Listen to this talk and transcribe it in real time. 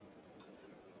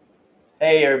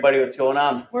Hey everybody, what's going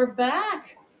on? We're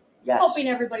back. Yes. Hoping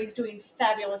everybody's doing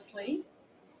fabulously.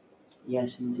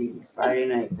 Yes, indeed. Friday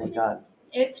night, thank God.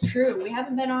 It's true. We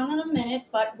haven't been on in a minute,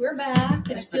 but we're back,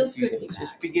 and it feels good to be It's back.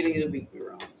 just beginning of the week we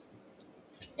were on.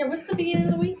 Yeah, what's the beginning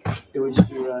of the week? It was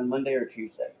either on Monday or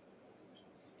Tuesday.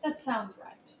 That sounds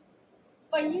right.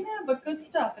 But good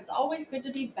stuff. It's always good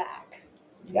to be back.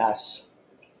 Yes,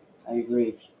 I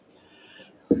agree.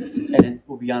 And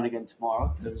we'll be on again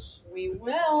tomorrow because We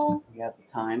will. we have the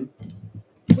time.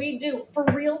 We do. For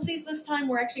realsies this time,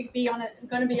 we're actually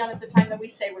going to be on at the time that we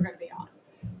say we're going to be on.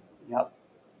 Yep.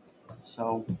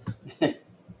 So,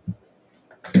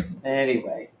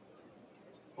 anyway,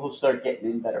 we'll start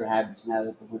getting in better habits now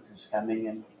that the winter's coming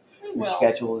and the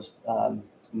schedule is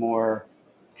more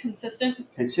consistent.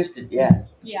 Yeah.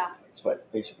 Yeah. It's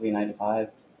basically 9 to 5.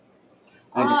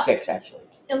 9 to 6, actually.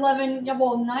 11,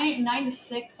 9 to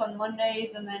 6 on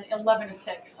Mondays, and then 11 to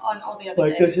 6 on all the other days.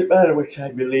 But it doesn't matter which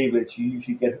time you leave it. You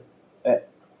usually get at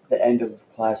the end of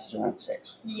classes around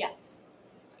 6. Yes,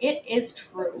 it is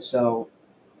true. So,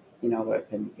 by the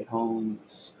time you get home,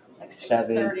 it's like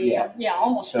 6:30. Yeah,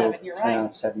 almost 7. You're right.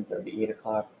 Around 7:30, 8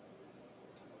 o'clock.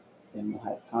 Then we'll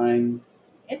have time.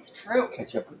 It's true.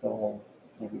 Catch up with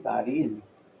everybody and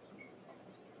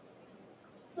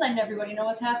letting everybody know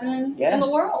what's happening in the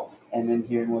world. And then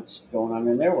hearing what's going on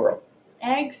in their world.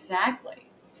 Exactly.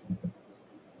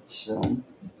 So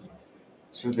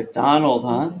the Donald,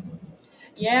 huh?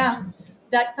 Yeah.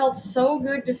 That felt so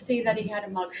good to see that he had a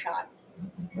mugshot.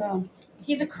 Well,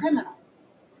 he's a criminal.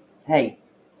 Hey,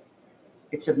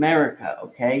 it's America,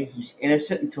 okay? He's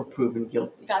innocent until proven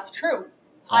guilty. That's true.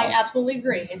 So, I absolutely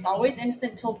agree. It's always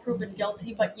innocent until proven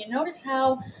guilty, but you notice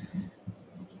how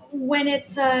when it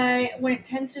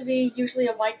tends to be usually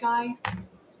a white guy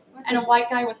and a white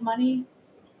guy with money,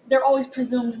 they're always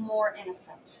presumed more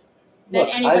innocent than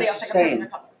anybody else, like a person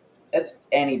of color. That's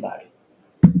anybody.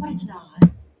 But it's not.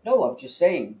 No, I'm just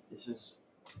saying this is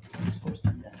supposed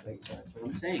to be that way. So that's what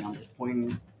I'm saying. I'm just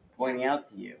pointing out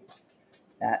to you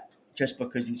that just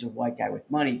because he's a white guy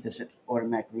with money doesn't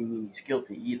automatically mean he's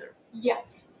guilty either.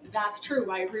 Yes, that's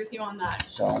true. I agree with you on that.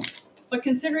 So. But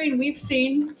considering we've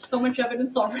seen so much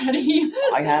evidence already.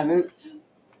 I haven't.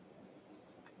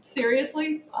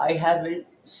 Seriously? I haven't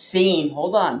seen.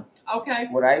 Hold on. Okay.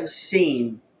 What I've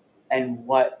seen and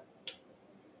what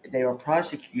they are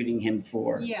prosecuting him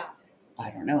for. Yeah. I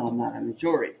don't know. I'm not on the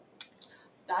jury.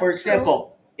 That's for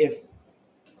example, if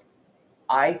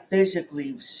I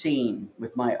physically seen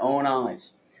with my own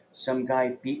eyes some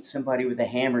guy beat somebody with a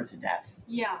hammer to death.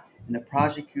 Yeah. And the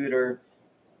prosecutor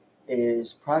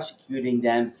is prosecuting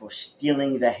them for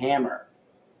stealing the hammer.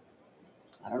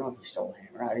 I don't know if he stole the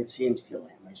hammer. I didn't see him steal the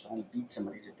hammer. I saw him beat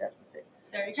somebody to death with it.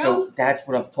 There you go. So that's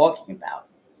what I'm talking about.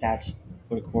 That's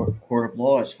what a court of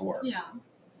law is for. Yeah.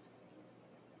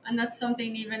 And that's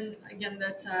something even, again,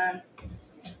 that...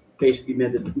 basically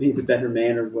made the better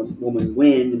man or woman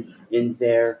win in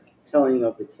their telling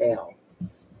of the tale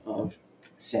of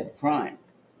said crime.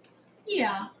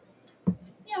 Yeah.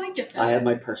 Yeah, I get that. I have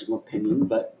my personal opinion,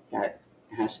 but that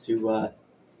has to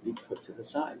be put to the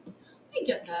side. I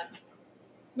get that.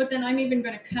 But then I'm even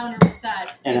going to counter with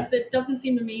that. It doesn't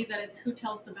seem to me that it's who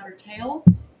tells the better tale.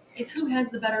 It's who has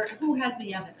the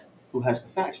evidence. Who has the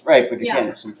facts. Right, but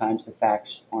again, sometimes the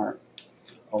facts aren't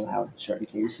allowed in certain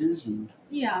cases.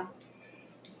 Yeah.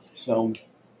 So.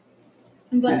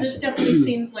 But this definitely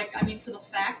seems like, for the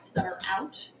facts that are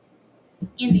out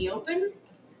in the open,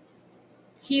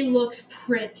 he looks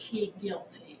pretty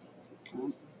guilty.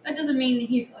 That doesn't mean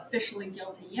he's officially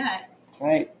guilty yet.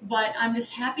 Right. But I'm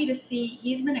just happy to see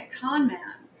he's been a con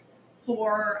man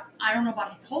for, I don't know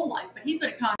about his whole life, but he's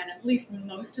been a con man at least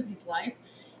most of his life.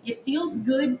 It feels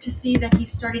good to see that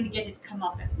he's starting to get his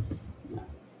comeuppance.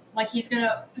 Like he's going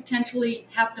to potentially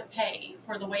have to pay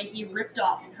for the way he ripped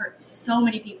off and hurt so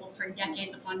many people for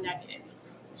decades upon decades.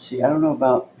 See, I don't know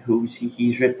about who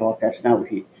he's ripped off. That's not what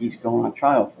he's going on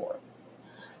trial for.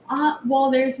 Well,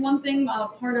 there's one thing,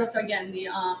 part of, again,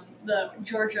 the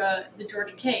Georgia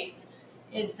case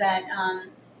is that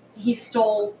he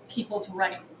stole people's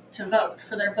right to vote,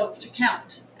 for their votes to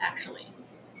count, actually.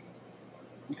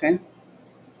 Okay.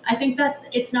 I think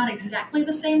it's not exactly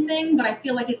the same thing, but I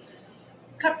feel like it's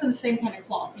cut from the same kind of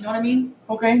cloth. You know what I mean?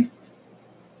 Okay.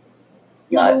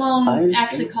 Let alone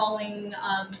actually calling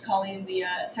the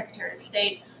Secretary of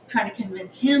State, trying to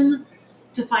convince him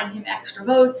to find him extra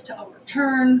votes to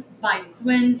overturn Biden's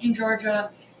win in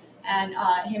Georgia, and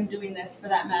him doing this, for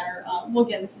that matter. Well,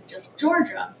 again, this is just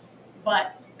Georgia,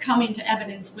 but coming to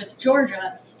evidence with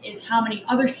Georgia is how many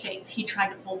other states he tried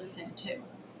to pull this into.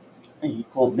 He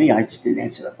called me. I just didn't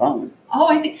answer the phone. Oh,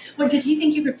 I see. Well, did he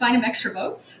think you could find him extra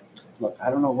votes? look, I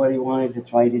don't know what he wanted.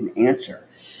 That's why he didn't answer.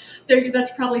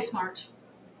 That's probably smart.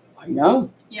 I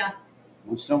know. Yeah.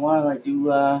 Once in a while, I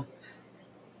do. I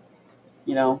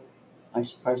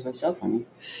surprise myself, honey.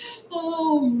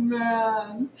 Oh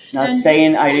man. Not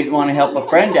saying I didn't want to help a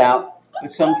friend out,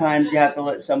 but sometimes you have to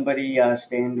let somebody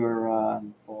stand or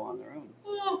fall on their own.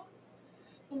 Oh,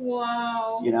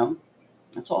 wow.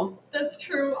 That's all. That's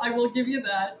true. I will give you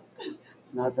that.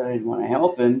 Not that I didn't want to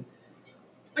help him.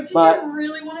 But did you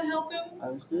really want to help him? I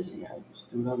was busy. I was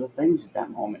doing other things at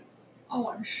that moment. Oh,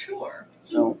 I'm sure.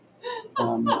 So,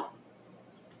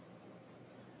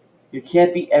 you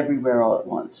can't be everywhere all at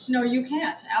once. No, you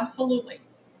can't. Absolutely.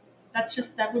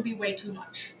 That would be way too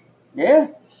much. Yeah.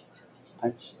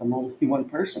 I'm only one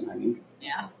person, I mean.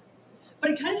 Yeah.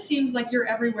 But it kind of seems like you're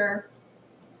everywhere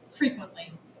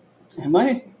frequently. Am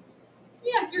I?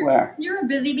 Yeah, you're a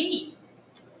busy bee.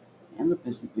 I'm a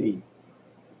busy bee.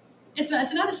 It's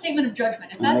not a statement of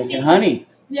judgment. I'm making honey.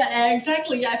 Yeah,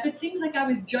 exactly. Yeah, if it seems like I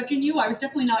was judging you, I was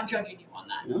definitely not judging you on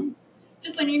that. No.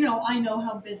 Just letting you know, I know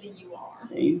how busy you are.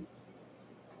 See?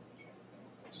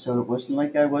 So it wasn't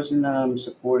like I wasn't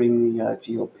supporting the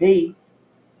GOP.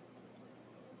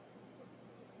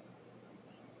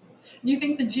 Do you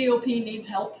think the GOP needs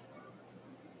help?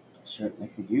 Certainly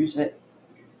could use it.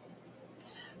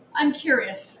 I'm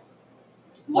curious.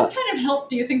 What kind of help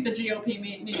do you think the GOP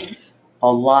needs?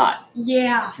 A lot.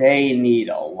 Yeah. They need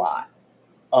a lot.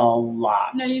 A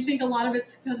lot. Now, you think a lot of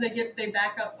it's because they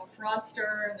back up a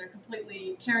fraudster and they're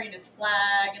completely carrying his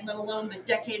flag, and let alone the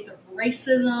decades of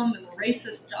racism and the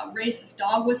racist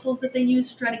dog whistles that they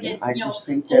use to try to get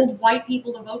old white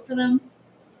people to vote for them?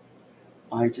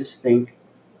 I just think,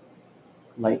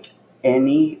 like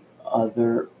any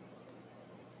other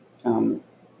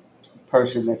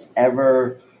person that's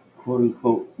ever, quote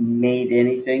unquote, made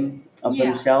anything of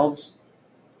themselves,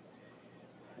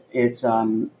 it's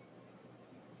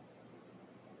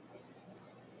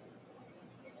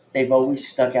they've always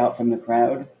stuck out from the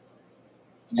crowd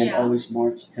and always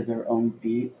marched to their own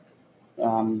beat.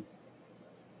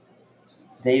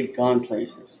 They've gone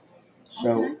places.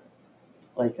 So,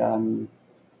 like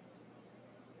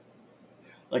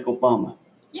Obama.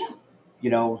 Yeah.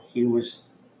 He was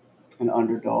an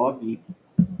underdog. He,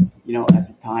 at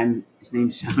the time, his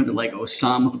name sounded like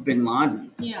Osama bin Laden.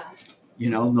 Yeah.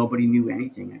 Nobody knew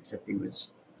anything except he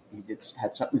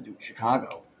had something to do with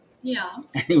Chicago. Yeah.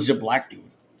 And he was a black dude.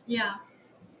 Yeah.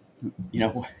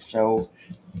 So,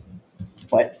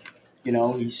 but,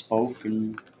 he spoke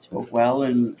well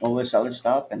and all this other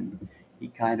stuff, and he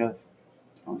kind of, I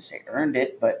don't want to say earned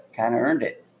it, but kind of earned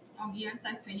it. Oh, yeah,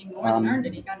 I'd say he more than earned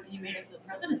it. He made it to the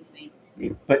presidency.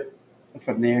 But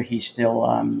from there, he still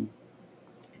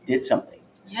did something.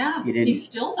 Yeah, he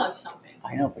still does something.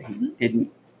 I know, but he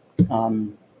didn't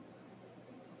kind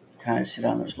of sit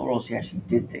on those laurels. He actually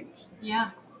did things. Yeah.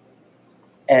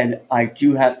 And I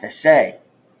do have to say,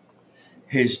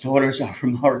 his daughters are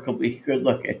remarkably good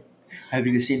looking. Have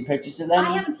you seen pictures of them?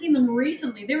 I haven't seen them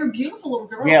recently. They were beautiful little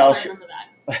girls. Yeah, I remember that.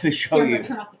 Let me show you. I'm going to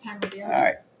turn off the timer again. All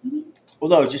right. Mm-hmm. Well,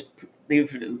 no, just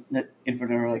leave it in for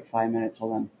another like 5 minutes.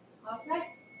 Hold on. Okay.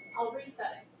 I'll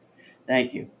reset it.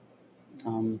 Thank you.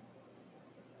 And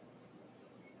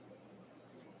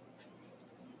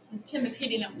Tim is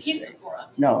heating up pizza for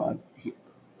us. No,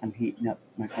 I'm heating up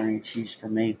macaroni and cheese for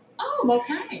me. Oh,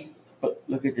 okay. But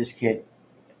look at this kid.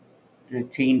 The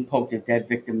teen poked a dead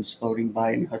victim's floating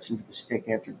body in Hudson with a stick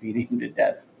after beating him to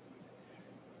death.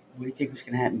 What do you think was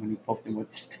going to happen when he poked him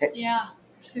with the stick? Yeah.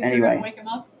 Anyway. They're going to wake him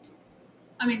up?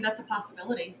 I mean, that's a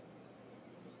possibility.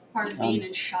 Part of being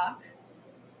in shock.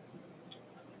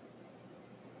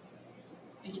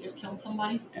 He just killed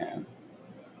somebody? Yeah.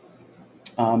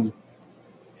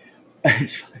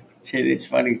 It's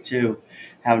funny, too,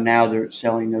 how now they're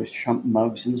selling those Trump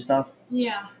mugs and stuff.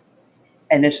 Yeah.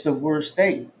 And it's the worst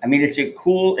thing. I mean, it's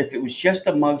cool. If it was just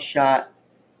a mug shot,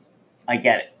 I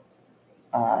get it.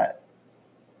 I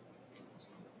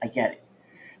get it.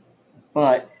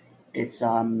 But it's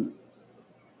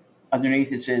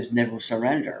underneath it says never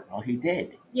surrender. Well, he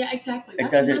did. Yeah, exactly.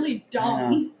 That's really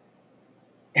dumb.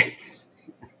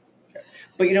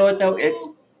 But you know what though?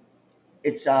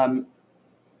 It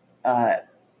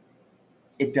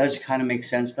does kind of make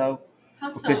sense though.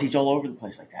 How so? Because he's all over the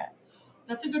place like that.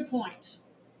 That's a good point.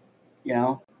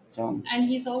 So. And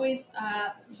he's always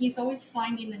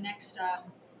finding the next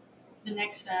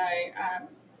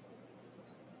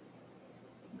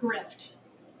grift.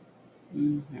 I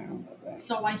don't know about that.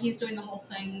 So why he's doing the whole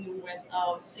thing with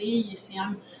I'm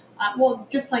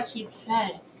just like he'd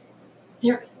said,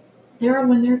 they're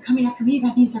when they're coming after me,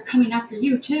 that means they're coming after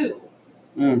you too.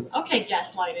 Okay,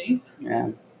 gaslighting. Yeah.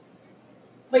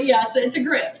 But yeah, it's a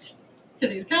grift.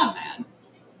 Because he's a con man.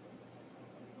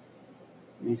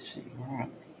 Let me see. Where are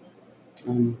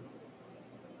they?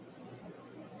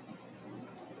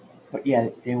 But yeah,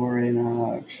 they were in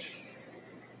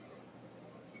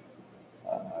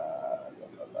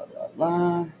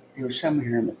they were somewhere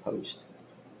here in the Post.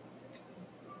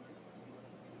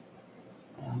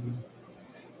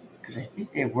 Because I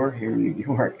think they were here in New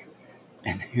York,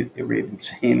 and they were even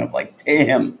saying of like,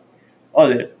 damn.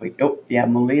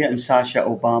 Malia and Sasha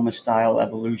Obama style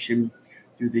evolution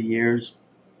through the years.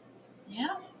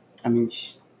 Yeah. I mean,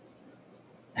 she's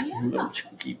a Yeah. little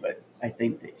chunky, but I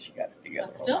think that she got it together.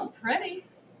 But still pretty.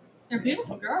 They're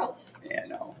beautiful girls. Yeah,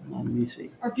 no. Let me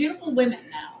see. Or beautiful women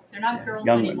now. They're not girls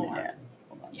young anymore. Women, yeah.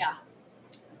 Hold on. Yeah.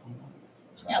 Hold on.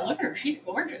 So, Yeah, look at her. She's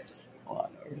gorgeous. Hold on.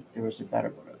 There was a better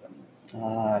one of them.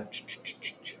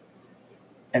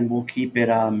 And we'll keep it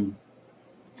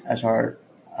as our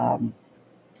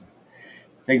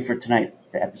thing for tonight,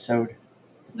 the episode.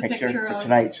 The picture for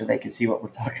tonight, so they can see what we're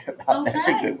talking about. Okay. That's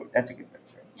a good one. That's a good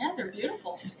picture. Yeah, they're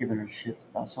beautiful. She's giving her shits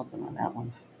about something on that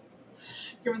one.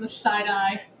 Giving the side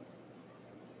eye.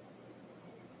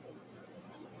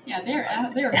 Yeah, they're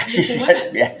beautiful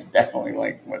women. Yeah, definitely.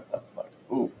 Like, what the fuck?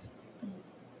 Ooh.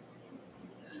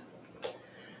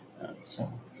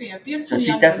 So. Yeah, beautiful. So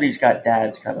she definitely's got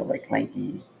dad's kind of like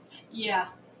lanky. Yeah.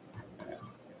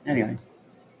 Anyway.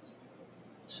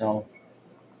 So,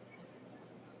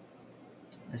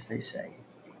 as they say,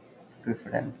 good for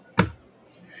them.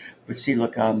 But see,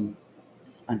 look,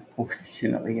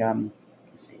 unfortunately,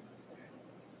 let's see,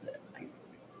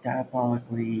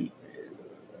 diabolically,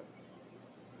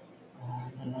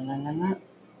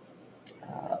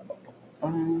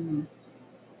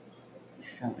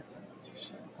 felt like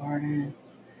garden.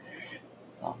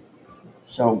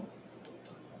 So,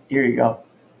 here you go.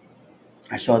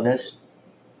 I saw this.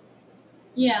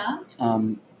 Yeah.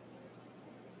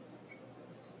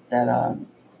 That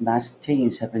masked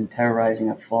teens have been terrorizing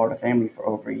a Florida family for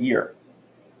over a year.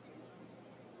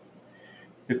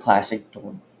 The classic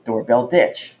doorbell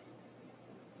ditch.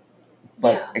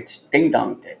 But it's ding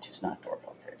dong ditch. It's not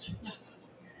doorbell ditch. Yeah.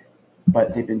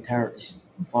 But they've been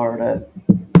Florida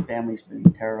families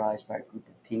been terrorized by a group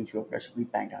of teens who aggressively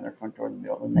banged on their front door in the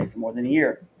middle of the night for more than a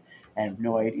year, and have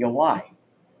no idea why.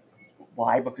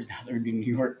 Why? Because now they're in the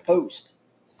New York Post.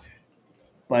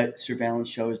 But surveillance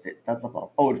shows that blah blah blah.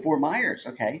 Oh, in Fort Myers.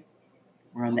 Okay,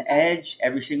 we're on the edge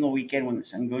every single weekend when the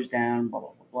sun goes down. Blah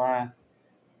blah blah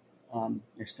blah.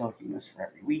 They're stalking us for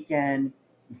every weekend.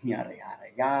 Yada yada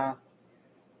yada.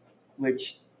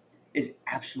 Which is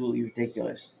absolutely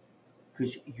ridiculous,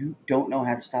 because you don't know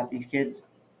how to stop these kids.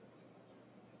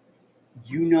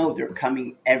 You know they're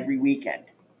coming every weekend,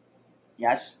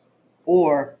 yes,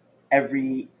 or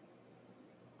every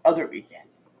other weekend.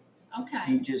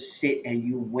 Okay. You just sit and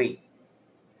you wait.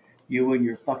 You and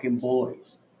your fucking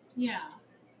boys. Yeah.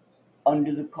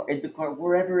 Under the car, in the car,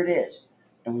 wherever it is.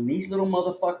 And when these little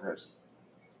motherfuckers,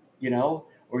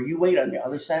 or you wait on the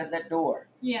other side of that door.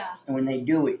 Yeah. And when they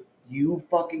do it, you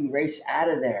fucking race out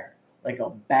of there like a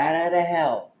bat out of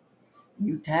hell.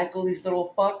 You tackle these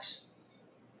little fucks,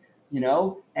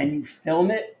 and you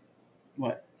film it.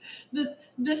 What? This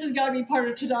has got to be part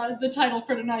of the title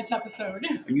for tonight's episode.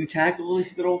 When you tackle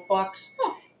these little fucks,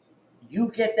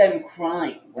 you get them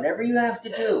crying. Whatever you have to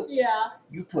do. Yeah.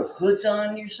 You put hoods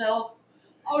on yourself.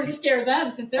 Oh, to scare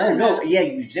them since they're Yeah,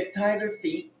 you zip tie their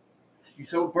feet. You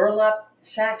throw burlap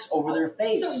sacks over their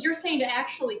face. So you're saying to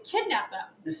actually kidnap them?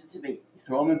 Listen to me. You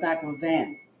throw them in the back of a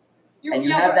van. And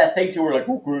you have that thing to where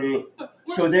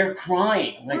so they're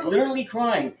crying, like literally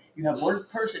crying. You have one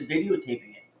person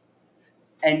videotaping it.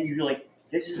 And you're like,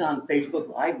 this is on Facebook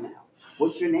Live now.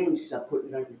 What's your name? Because I'm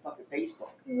putting it on your fucking Facebook.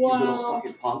 Wow. You little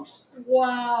fucking punks.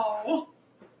 Wow.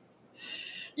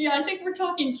 Yeah, I think we're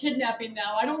talking kidnapping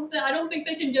now. I don't think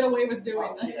they can get away with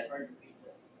doing this.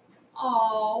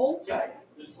 Oh.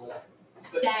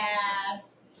 Sad.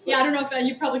 Yeah, I don't know if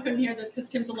you probably couldn't hear this because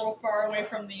Tim's a little far away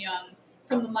from the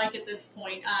mic at this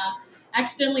point.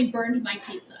 Accidentally burned my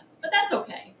pizza, but that's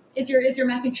okay. Is your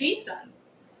mac and cheese done?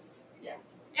 Yeah.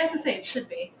 As I say, it should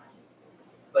be.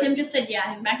 But Tim just said,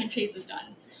 yeah, his mac and cheese is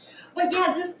done. But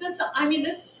yeah,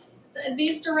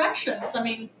 these directions. I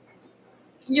mean,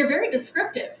 you're very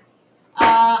descriptive.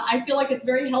 I feel like it's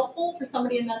very helpful for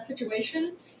somebody in that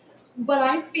situation. But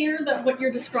I fear that what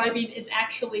you're describing is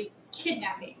actually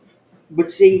kidnapping.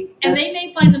 But see, and they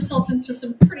may find themselves into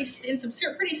some pretty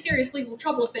serious legal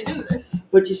trouble if they do this.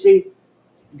 But you see,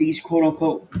 these quote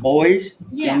unquote boys,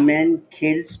 young men,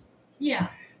 kids, they're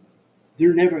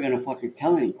never gonna fucking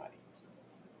tell anybody,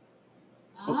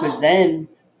 because then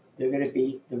they're going to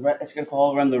be, it's going to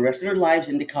follow around the rest of their lives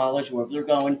into college, wherever they're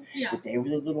going, Yeah. that they were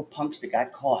the little punks that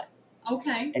got caught.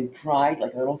 Okay. And cried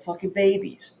like little fucking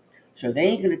babies. So they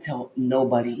ain't going to tell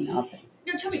nobody nothing.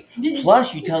 No, tell me.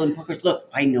 Plus, you tell them, fuckers, look,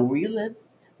 I know where you live.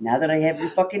 Now that I have your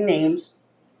fucking names,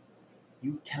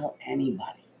 you tell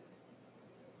anybody.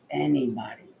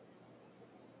 Anybody.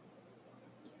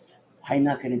 I'm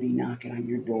not going to be knocking on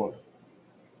your door.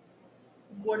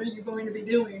 What are you going to be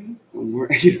doing? You know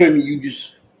what I mean? You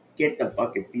just get the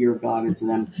fucking fear of God into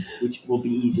them, which will be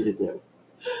easy to do.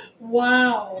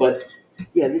 Wow. But,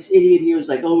 yeah, this idiot here is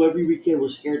like, oh, every weekend we're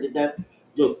scared to death.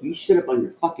 Look, you sit up on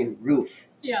your fucking roof.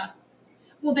 Yeah.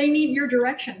 Well, they need your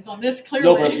directions on this, clearly.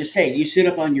 No, but I'm just saying, you sit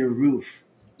up on your roof.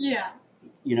 Yeah.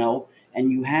 You know,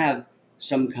 and you have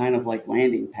some kind of like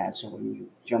landing pad, so when you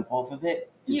jump off of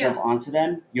it to jump onto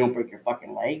them, you don't break your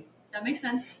fucking leg. That makes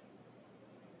sense.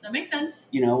 That makes sense.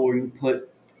 You know, or you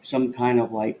put some kind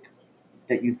of like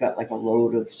that you've got like a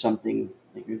load of something,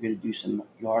 like you're going to do some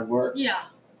yard work. Yeah.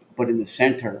 But in the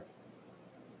center,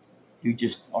 you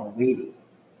just are waiting.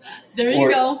 There you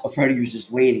go. A friend of you's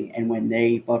just waiting, and when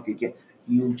they fucking get,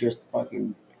 you just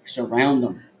fucking surround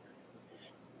them.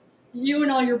 You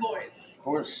and all your boys. Of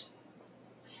course.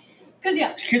 Because,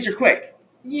 yeah. Kids are quick.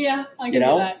 Yeah, I get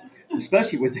that.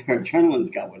 Especially when their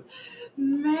adrenaline's going.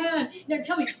 Man. Now,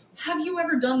 tell me, have you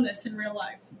ever done this in real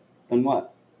life? Done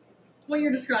what? What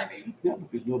you're describing. No,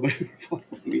 because nobody ever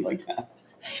fucked with me like that.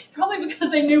 Probably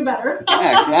because they knew better.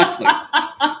 Yeah, exactly.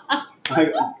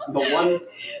 The one...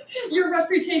 Your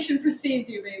reputation precedes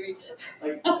you, baby.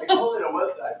 Like, I call it a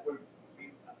website where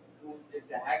we did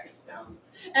the Hackettstown.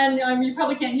 And you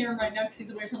probably can't hear him right now because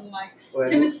he's away from the mic. Well,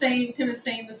 Tim is saying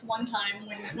this one time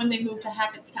when they moved to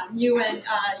Hackettstown, you and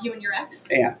your ex.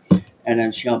 Yeah, and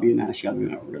then Shelby and I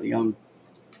were really young.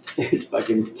 His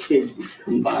fucking kids would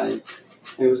come by, and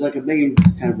it was like a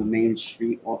main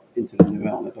street off into the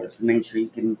development, but it's the main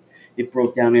street, and it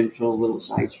broke down into little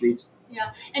side streets.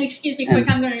 Yeah, and excuse me, quick,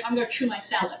 I'm gonna chew my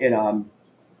salad.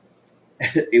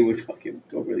 It would fucking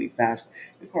go really fast.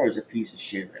 The car was a piece of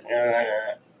shit.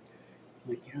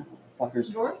 Like, you know,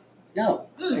 fuckers. Yours? No,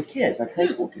 the kids, like high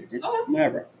school kids,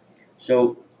 whatever.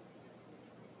 So,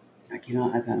 like, you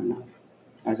know, I've had enough.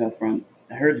 I was out front.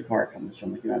 I heard the car coming, so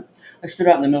I'm like, you know, I stood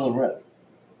out in the middle of the road.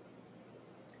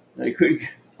 They couldn't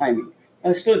find me.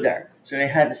 I stood there, so they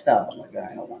had to stop. I'm like, all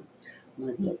right, hold on. I'm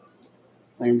like, look,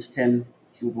 my name's Tim.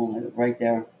 I live right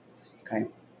there. Okay,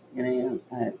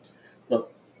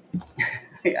 look,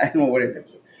 I don't know what it is.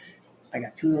 I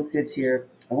got 2 little kids here.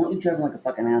 I want you driving like a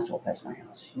fucking asshole past my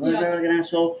house. You want to drive like an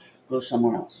asshole? Go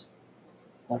somewhere else.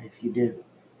 But if you do,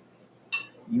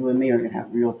 you and me are going to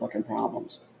have real fucking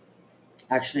problems.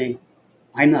 Actually,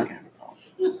 I'm not going to have a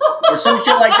problem. Or some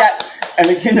shit like that. And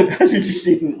again, the passenger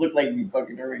seat looked like you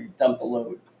fucking already dumped a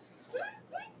load.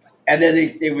 And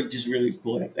then they would just really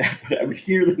cool at that. But I would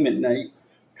hear them at night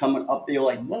coming up there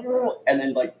like, and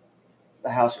then like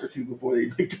the house or two before they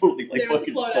like totally like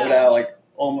fucking slow down, like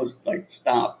almost like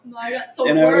stop. No, I got so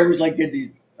and I always like get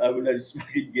these. I would just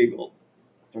fucking giggle.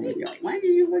 So they'd be like, "Why did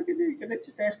you fucking do? Could I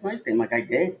just ask nicely?" I'm like, "I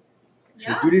did."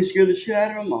 Yeah. So you didn't scare the shit out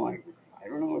of them. I'm like, I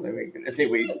don't know. They could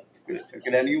have took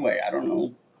it anyway. I don't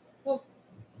know. Well,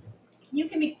 you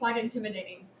can be quite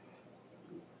intimidating.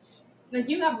 Like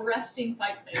you have resting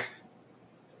fight face.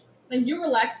 Like you're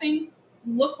relaxing.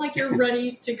 Look like you're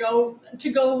ready to go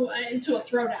into a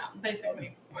throwdown,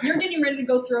 basically. You're getting ready to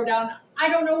go throw down. I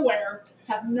don't know where.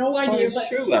 Have no idea, but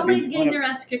true. Somebody's getting their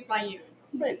ass kicked by you.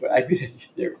 Right, but I mean,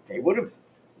 they would have,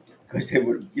 because they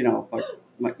would,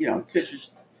 kids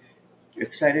are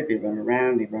excited. They run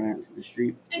around. They run out into the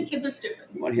street. And kids are stupid.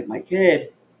 You want to hit my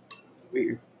kid?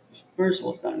 First of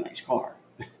all, it's not a nice car.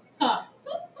 Huh?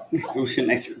 If it was a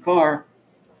nicer car.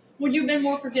 Would you have been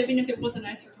more forgiving if it was a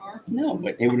nicer car? No,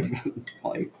 but they would have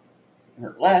probably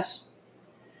hurt less.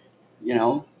 You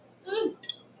know.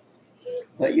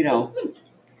 But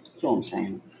that's all I'm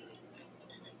saying.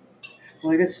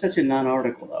 Well, that's such a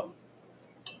non-article, though.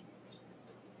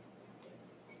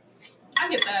 I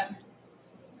get that.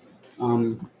 Let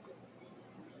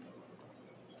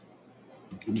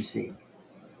me see.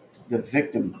 The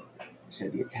victim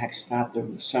said the attack stopped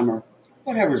over the summer,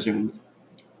 but have resumed.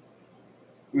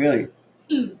 Really?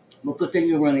 Well, good thing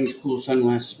you're wearing these cool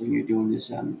sunglasses when you're doing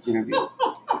this interview.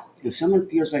 If someone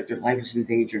feels like their life is in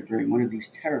danger during one of these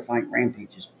terrifying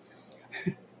rampages,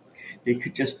 they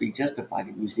could just be justified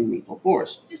in using lethal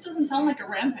force. This doesn't sound like a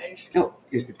rampage. No,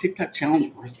 is the TikTok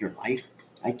challenge worth your life?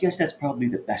 I guess that's probably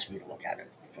the best way to look at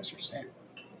it, the professor said.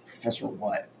 Professor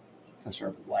what? Professor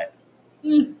of what?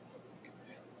 The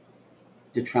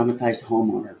traumatized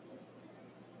homeowner.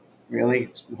 Really?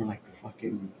 It's more like the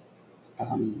fucking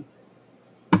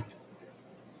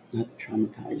not the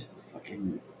traumatized, the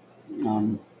fucking,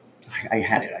 I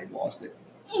had it, I lost it.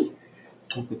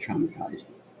 Not the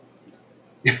traumatized.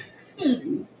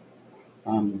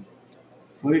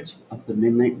 Footage of the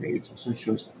midnight raids also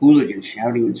shows the hooligans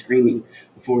shouting and screaming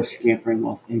before scampering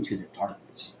off into the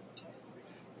darkness.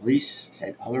 Police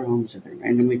said other homes have been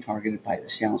randomly targeted by the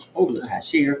assailants over the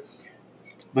past year,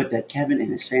 but that Kevin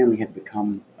and his family have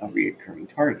become a recurring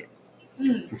target.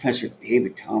 Professor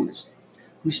David Thomas,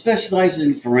 who specializes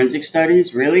in forensic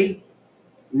studies, really?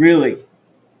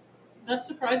 That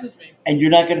surprises me. And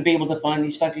you're not going to be able to find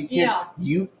these fucking kids?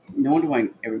 Yeah. No wonder why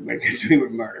everybody gets away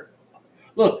with murder.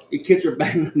 Look, the kids are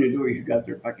banging on the door. You got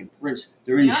their fucking prints.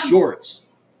 They're in shorts.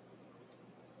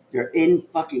 They're in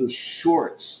fucking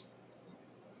shorts.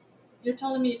 You're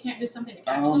telling me you can't do something to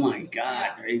catch them? Oh my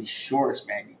god, they're in shorts,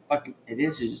 man. You fucking,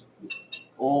 this is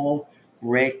all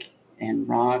brick and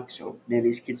rock. So man,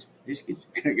 this kid's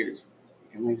gonna get his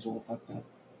fucking legs all fucked up.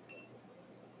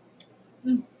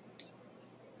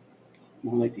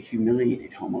 More like the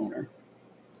humiliated homeowner.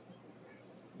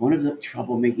 One of the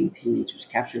troublemaking teens was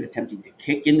captured attempting to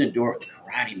kick in the door with a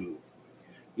karate move,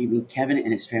 leaving Kevin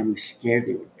and his family scared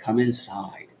they would come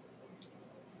inside.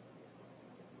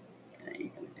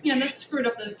 Yeah, that screwed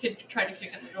up the kid tried to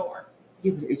kick in the door.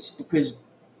 Yeah, but it's because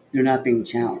they're not being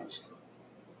challenged.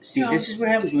 See, this is what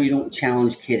happens when you don't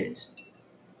challenge kids.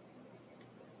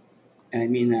 And I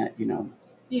mean that,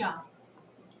 Yeah.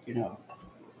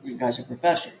 You guys are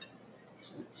professor.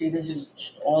 So, see, this is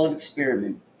just all an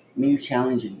experiment. Me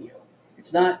challenging you.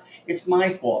 It's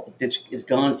my fault that this has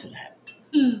gone to that.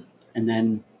 And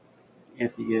then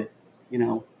after you,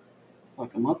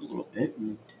 fuck them up a little bit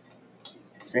and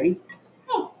say,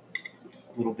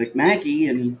 a little Big Mackie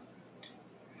and,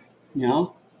 Yeah.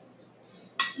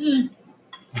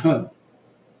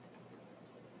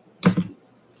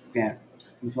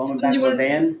 He's going back to the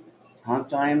van, hot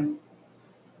time.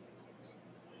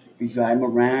 You drive him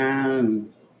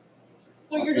around.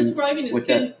 What you're describing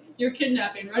is you're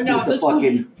kidnapping right now.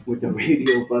 With the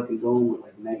radio fucking going with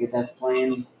like Megadeth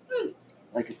playing,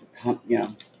 like at the top,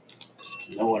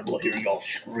 no one will hear your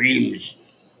screams.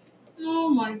 Oh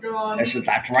my god! I said,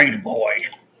 "That's right, boy."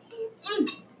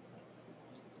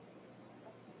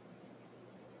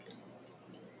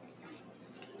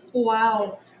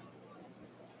 Wow.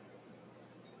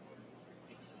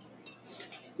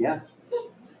 Yeah.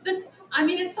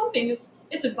 It's something.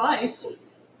 It's advice.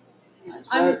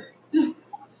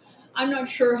 I'm not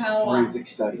sure how. Forensic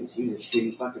studies. He's a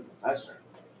shitty fucking professor.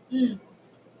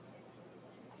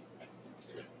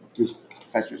 His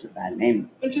professor's a bad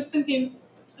name. I'm just thinking.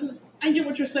 I get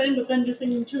what you're saying, but then just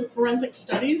thinking too, forensic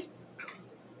studies.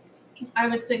 I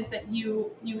would think that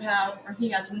you have, or he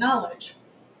has knowledge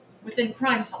within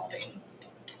crime solving.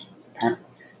 You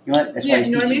know what? That's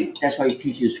why he's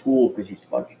teaching school, because he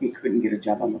couldn't get a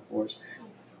job on the force.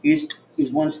 He's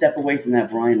one step away from that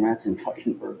Brian Ratson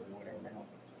fucking burger, whatever the hell.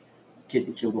 Kid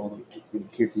that killed all the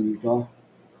kids in Utah.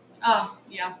 Oh,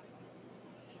 yeah.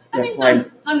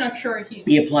 I'm not sure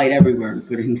he applied everywhere and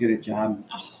couldn't get a job.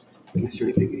 Oh. I'm sure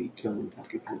he figured he'd kill them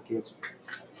fucking poor kids.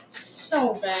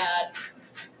 So bad.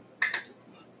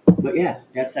 But yeah,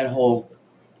 that's that whole,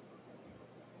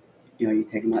 you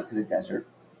take them out to the desert,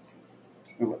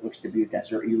 or what looks to be a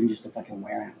desert, or even just a fucking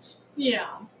warehouse. Yeah.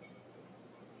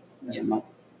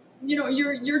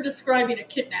 You're describing a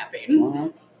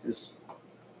kidnapping. Just,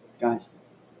 guys,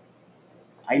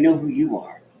 I know who you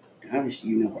are, and obviously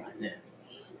you know where I live.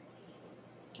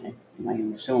 Okay? My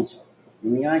name is so-and-so.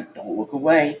 Look me in the eye, don't look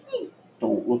away.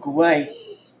 Don't look away.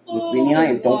 Look me in the eye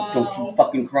and don't you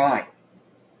fucking cry.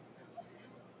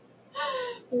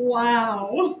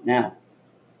 Wow. Now,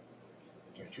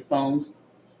 get your phones.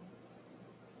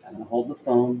 I'm going to hold the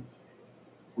phone.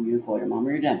 Who you call, your mom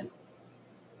or your dad?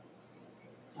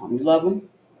 Tell them you love them.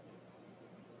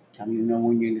 Tell them you know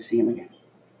when you're going to see them again.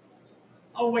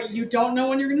 Oh, wait, you don't know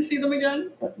when you're going to see them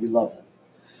again? But you love them.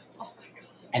 Oh, my God.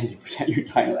 And you pretend you're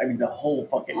dying. The whole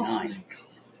fucking nine. My God.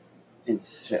 And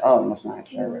say, it must not have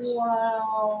service.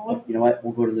 Wow. But you know what?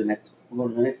 We'll go to the next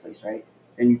place, right?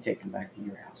 Then you take them back to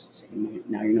your house and say,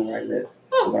 now you know where I live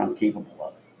and what I'm capable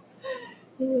of.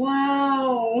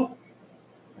 Wow.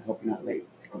 I hope you're not late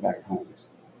to go back home.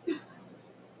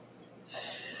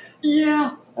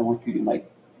 Yeah. I want you to,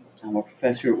 I'm a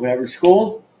professor at whatever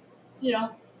school. Yeah.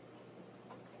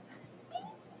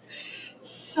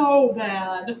 So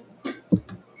bad. I'm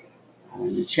going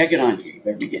to check it on you. You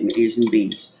better be getting A's and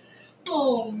B's.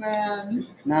 Oh, man. Because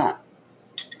if not...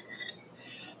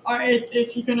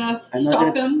 Is he going to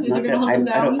stop them? Is he going to hunt them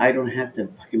down? I don't have to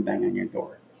fucking bang on your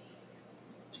door.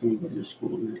 So I'm going to go to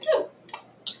school and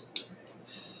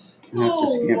I have to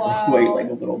scamper away like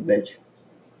a little bitch.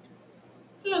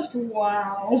 Just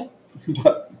wow.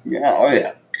 But, yeah, oh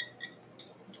yeah.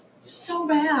 So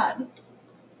bad.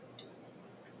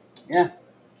 Yeah.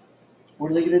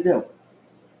 What are they going to do?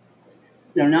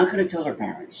 They're not going to tell their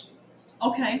parents.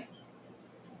 Okay.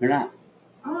 They're not.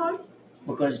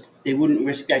 Because they wouldn't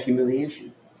risk that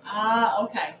humiliation.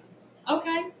 Okay.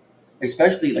 Okay.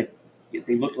 Especially, like, if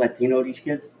they look Latino, these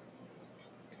kids.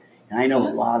 And I know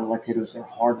Yeah. a lot of Latinos, they're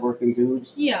hardworking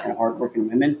dudes Yeah. and hardworking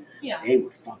women. Yeah. They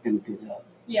would fuck them kids up.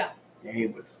 Yeah. They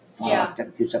would fuck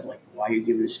them kids up. Like, why are you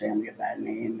giving this family a bad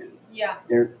name? And Yeah.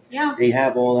 they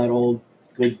have all that old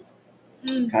good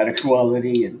kind of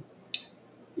quality and,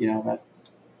 that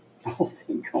whole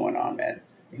thing going on, man.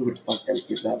 They would fuck them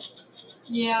kids up.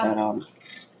 Yeah. And,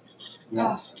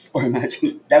 yeah. Or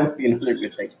imagine, that would be another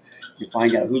good thing. You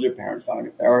find out who their parents are. And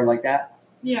if they are like that,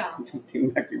 yeah.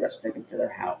 you might be best to take them to their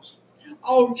house.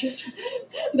 Oh, just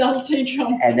that'll teach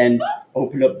them. And then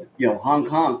open up, honk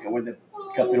honk, and when they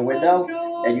come to the window,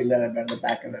 God. and you let them in the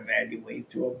back of the van, you wave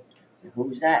to them. And, who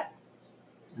was that?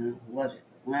 Who was it?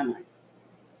 Who am I?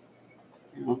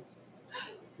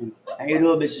 How you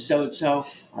doing, Mrs. So-and-so?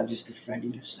 I'm just a friend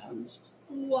of your son's.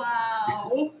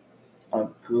 Wow. A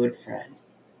good friend.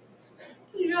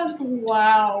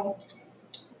 Wow.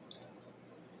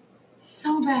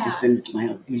 So bad.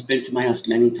 He's been to my house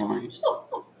many times.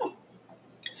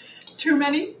 Too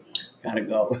many? Gotta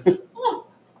go.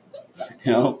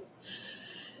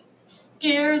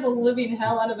 Scare the living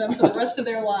hell out of them for the rest of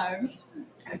their lives.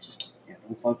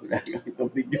 Don't fuck with that. They'll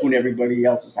be doing everybody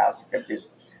else's house except his.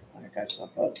 That guy's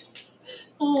fucked up.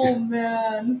 Oh,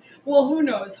 man. Well, who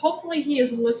knows? Hopefully he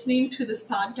is listening to this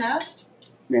podcast.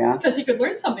 Yeah. Because he could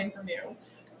learn something from you.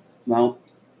 Well,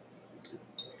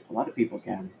 a lot of people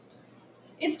can.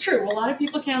 It's true. A lot of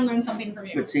people can learn something from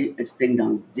you. But see, it's Ding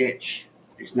Dong Ditch.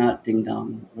 It's not Ding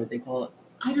Dong. What do they call it?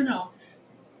 I don't know.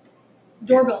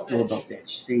 Doorbell Ditch. Doorbell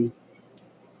Ditch. See?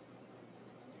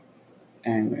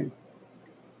 Anyway.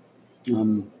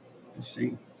 Let's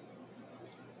see.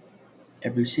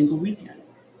 Every single weekend.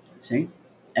 See?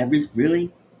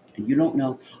 Really? And you don't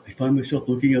know. I find myself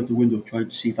looking out the window trying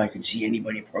to see if I can see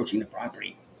anybody approaching the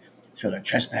property. So they're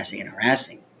trespassing and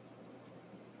harassing.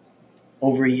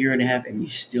 Over a year and a half, and you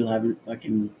still haven't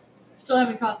Still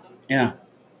haven't caught them. Yeah.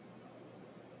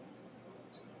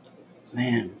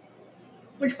 Man.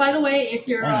 Which, by the way, if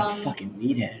you're what a fucking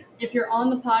meathead. If you're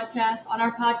on our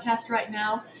podcast right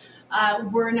now,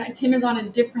 Tim is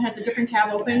has a different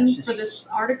tab open for this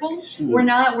article. We're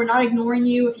not ignoring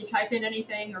you if you type in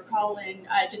anything or call in.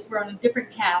 We're on a different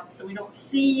tab, so we don't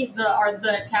see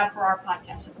the tab for our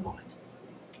podcast at the moment.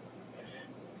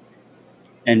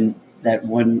 And that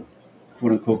one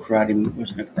quote unquote karate move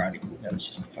wasn't a karate move. That was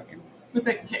just a fucking. With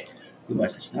a kick. It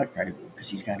was. It's not a karate move because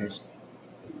he's got his.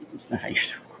 It's not how you do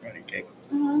a karate kick.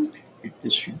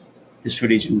 This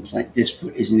foot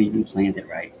isn't even planted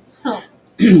right. Huh.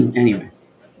 Anyway.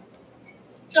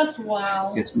 Just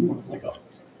wow. It's more of like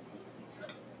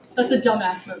That's a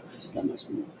dumbass move. It's a dumbass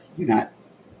move. You're not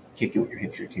kicking with your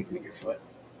hips. You're kicking with your foot.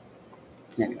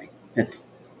 Anyway, that's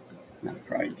not a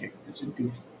karate kick. That's a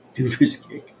doofus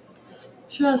kick.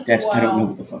 Wow. I don't know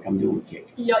what the fuck I'm doing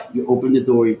kick. Yep. You open the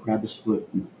door, you grab his foot,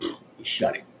 and you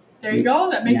shut it. There you go.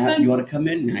 That makes sense. You want to come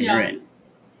in? Now you're in.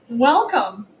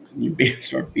 Welcome. You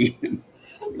start beating him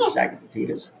with a sack of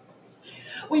potatoes.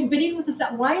 Wait, beating with a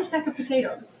sack? Why a sack of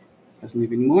potatoes? Doesn't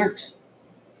even works.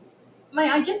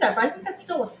 I get that, but I think that's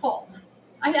still assault.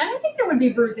 I think there would be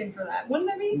bruising for that, wouldn't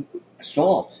there be?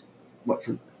 Assault? What,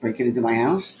 for breaking into my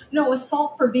house? No,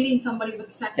 assault for beating somebody with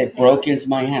a sack of potatoes. That broke into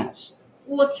my house.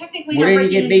 Well, it's technically Where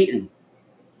did he get beaten?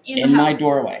 In my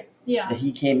doorway. Yeah. That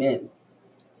he came in.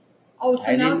 Oh,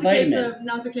 so now it's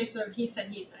a case of he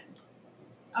said.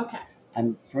 Okay.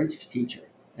 I'm a forensics teacher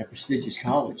at a prestigious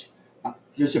college.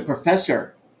 There's a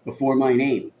professor before my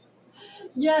name.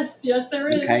 Yes, there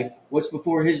is. Okay. What's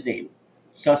before his name?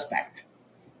 Suspect.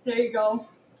 There you go.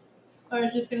 I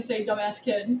was just going to say dumbass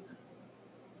kid.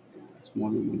 That's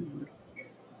more than one word.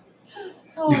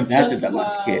 Oh, that's a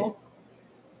dumbass kid.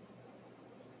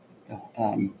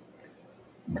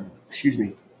 Excuse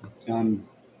me.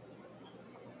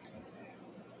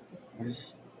 What is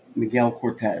this? Miguel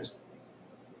Cortez.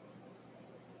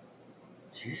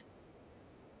 Jeez.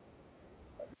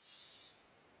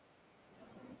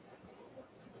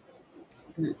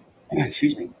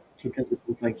 Excuse me. He doesn't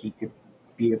look like he could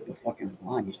be a fucking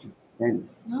fly. He's too thin.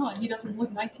 No, he doesn't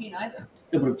look 19 either.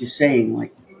 No, but I'm just saying,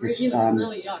 like this. He looks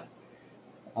really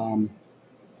young.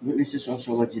 Witnesses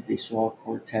also alleged they saw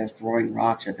Cortez throwing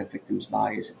rocks at the victim's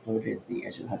body as it floated at the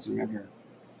edge of the Hudson River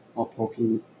while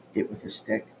poking it with a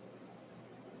stick.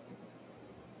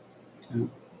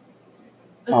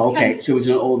 Okay. So it was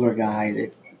an older guy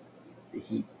that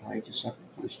he probably just sucker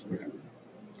punched or whatever.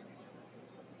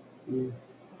 Yeah.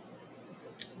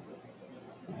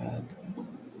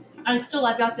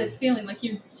 I've got this feeling like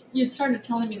you'd started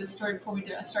telling me the story before we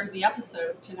started the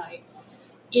episode tonight.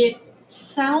 It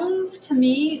sounds to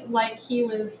me like he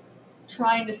was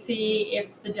trying to see if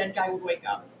the dead guy would wake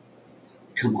up.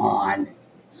 Come on.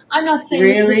 I'm not saying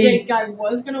that the dead guy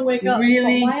was going to wake up, but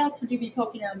why else would you be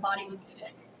poking your body with a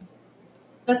stick?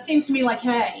 That seems to me like,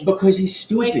 hey, because he's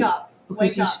stupid. Wake up.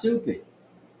 Because he's stupid.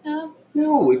 No.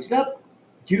 No, it's not.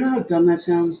 Do you know how dumb that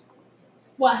sounds?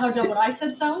 What? How dumb what I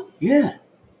said sounds? Yeah.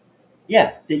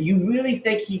 Yeah. That you really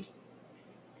think he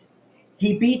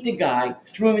beat the guy,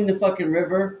 threw him in the fucking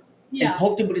river, and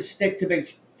poked him with a stick to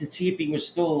see if he was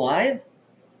still alive?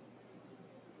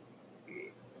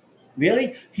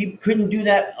 Really? He couldn't do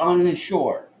that on the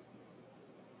shore.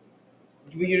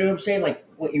 You know what I'm saying? Like,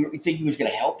 what, you think he was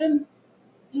going to help him?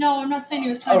 No, I'm not saying he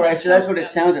was trying to help him. So that's what it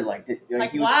sounded like.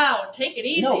 Like, wow, take it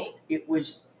easy. No, it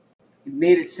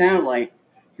made it sound like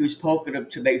he was poking him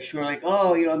to make sure, like,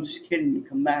 oh, I'm just kidding.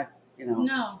 Come back,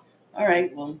 No. All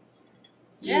right, well.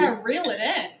 Yeah, reel it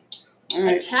in. All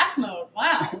right. Attack mode.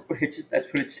 Wow.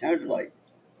 That's what it sounded like.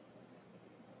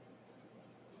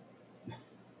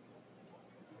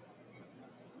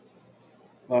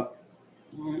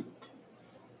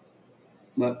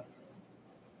 But,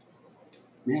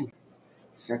 man,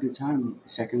 second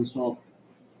assault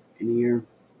in a year.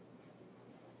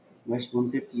 West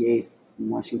 158th in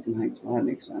Washington Heights. Well, that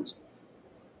makes sense.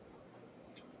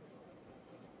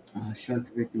 Shot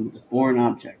the victim with a foreign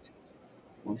object,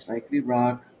 most likely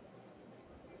rock.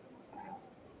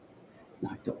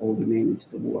 Knocked the older man into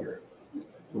the water,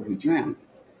 where he drowned.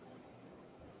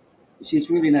 You see, it's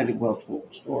really not a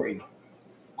well-told story.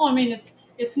 Well, I mean,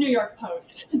 it's New York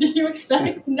Post. Did you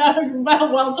expect not a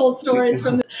well-told stories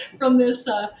from this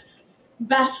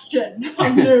bastion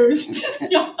of news?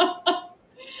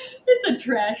 It's a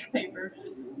trash paper.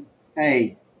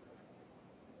 Hey,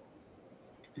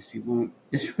 let's see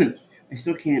this one. I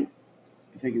still can't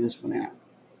figure this one out.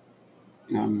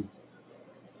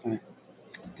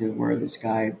 To where this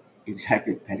guy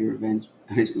exacted petty revenge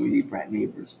on his noisy brat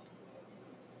neighbors.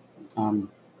 Right?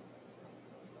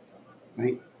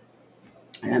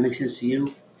 And that makes sense to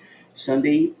you?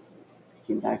 Sunday, I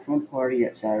came back from a party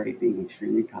at Saturday being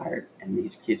extremely tired, and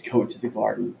these kids go into the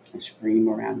garden and scream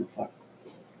around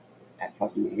at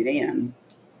fucking 8 a.m.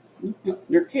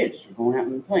 They're kids. They're going out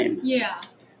and playing. Yeah.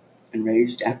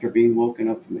 Enraged after being woken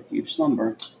up from a deep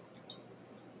slumber,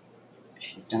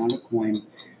 she found a coin,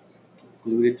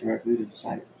 glued it directly to the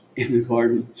side in the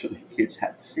garden so the kids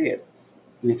had to see it.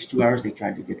 The next 2 hours, they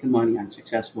tried to get the money,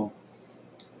 unsuccessful.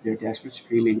 Their desperate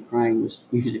screaming and crying was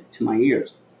music to my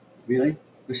ears. Really?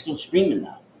 They're still screaming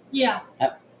now. Yeah.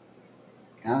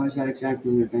 How is that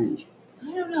exactly revenge?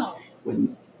 I don't know.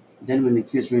 When the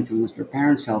kids ran to enlist their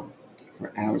parents' help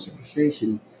for hours of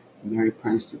frustration, Mary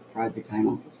Prankster pried the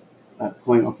coin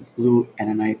off with glue and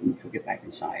a knife and took it back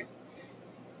inside.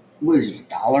 What is it,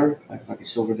 $1? Like a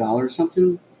silver dollar or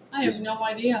something? I have no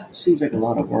idea. It seems like a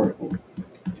lot of work.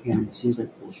 Again, it seems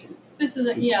like bullshit. This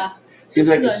is yeah. Seems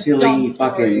like a silly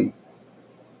fucking.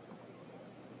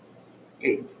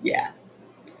 Yeah.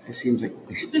 It seems like a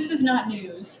waste. This is not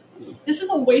news. This is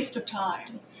a waste of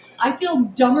time. I feel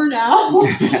dumber now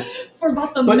for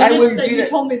about the minute that you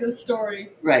told me this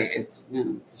story. Right. It's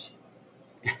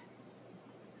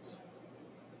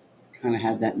kind of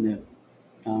had that in the.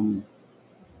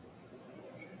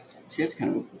 See, that's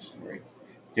kind of a cool story.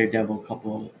 Daredevil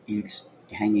couple eats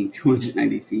hanging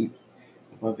 290 feet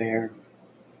above air.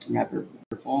 Rapid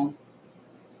waterfall.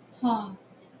 Huh.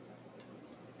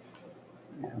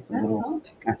 Yeah, that's a little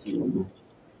much.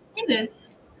 It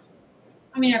is.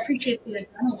 I mean, I appreciate the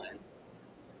adrenaline.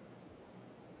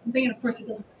 I'm thinking, of course, it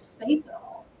doesn't have to save it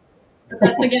all. But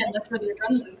that's where the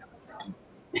adrenaline comes from.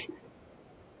 What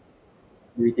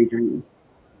do you think you're doing?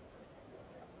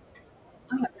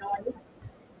 I have no idea.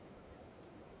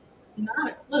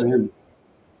 Not a clue.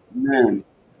 Man.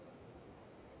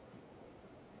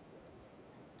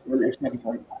 When they start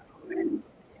talking about man,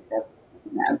 that's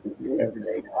whatever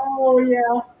they know. Oh,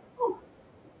 yeah.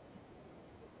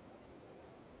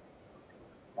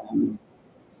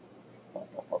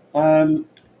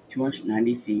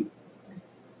 290 feet.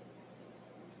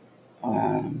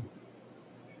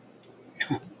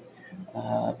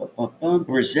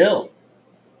 Brazil.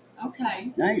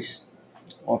 Okay. Nice.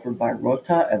 Offered by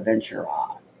Rota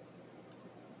Aventura.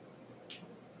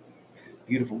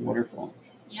 Beautiful waterfall.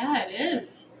 Yeah, it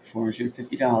is.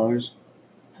 $450.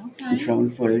 Okay. Controlling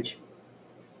footage.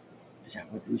 Is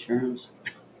that with insurance?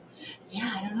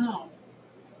 Yeah, I don't know.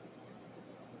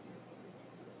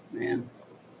 Man.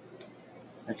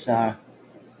 That's that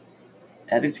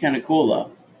is kind of cool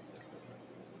though.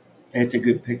 It's a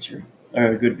good picture or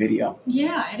a good video.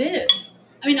 Yeah, it is.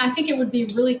 I mean, I think it would be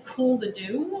really cool to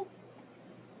do,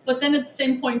 but then at the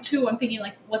same point too, I'm thinking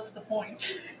like, what's the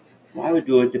point? Well, I would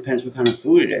do it. Depends what kind of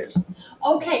food it is.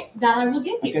 Okay, that I will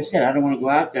give you. Like I said, I don't want to go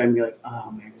out there and be like,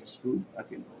 oh man, this food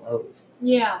fucking blows.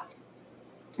 Yeah.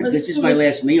 If this is my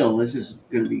last meal, this is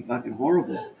going to be fucking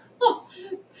horrible.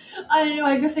 I know.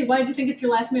 I was gonna say, why did you think it's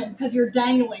your last meal? Because you're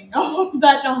dangling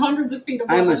that hundreds of feet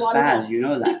above I'm the a water. spaz, you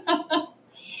know that.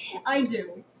 I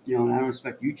do. You know, and I don't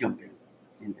expect you jumping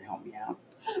in to help me out.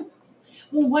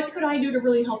 Well, what could I do to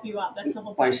really help you out? That's the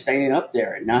whole thing. By staying up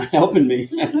there and not helping me.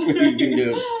 That's what you can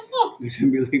do. Because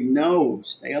I'd be like, no,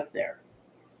 stay up there.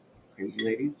 Crazy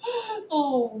lady.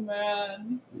 Oh,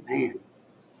 man. Man.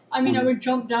 I mean, I would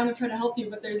jump down and try to help you,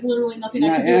 but there's literally nothing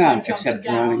I can do if I jump except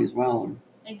down. drowning as well.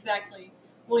 Exactly.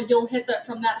 Well, you'll hit that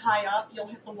from that high up. You'll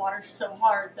hit the water so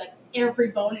hard that every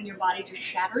bone in your body just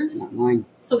shatters. Not mine.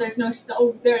 So there's no...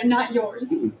 Oh, they're not yours.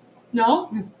 Mm-mm. No?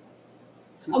 Not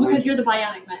Oh, because mine. you're the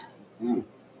bionic man. Mm.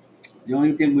 The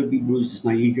only thing would be bruised is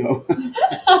my ego.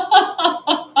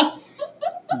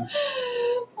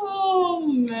 Oh,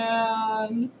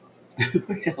 man.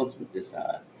 What else with this?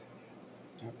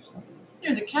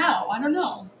 There's a cow. I don't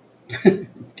know.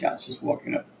 Cow's just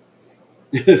walking up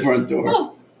the front door.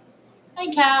 Oh.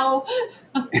 Hey, cow.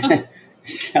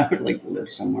 I would like to live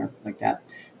somewhere like that.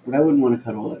 But I wouldn't want to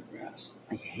cut all that grass.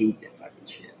 I hate that fucking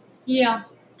shit. Yeah.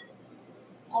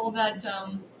 All of that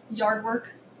yard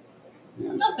work.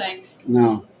 Yeah. No thanks.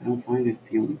 No, I don't find it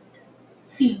appealing.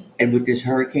 And with this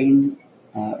hurricane,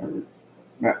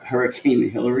 Hurricane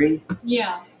Hillary,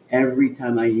 Yeah. every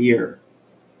time I hear,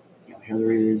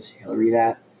 Hillary this, Hillary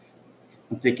that,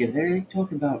 I'm thinking, they're like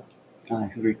talking about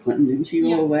Hillary Clinton. Didn't she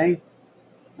go away?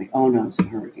 Like, oh no, it's the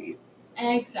hurricane.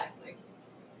 Exactly.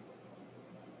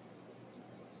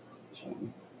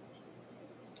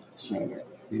 So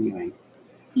anyway,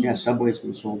 yeah, Subway's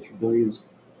been sold for billions.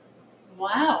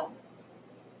 Wow.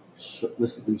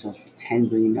 Listed themselves for $10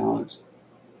 billion.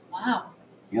 Wow.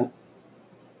 Yep.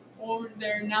 Or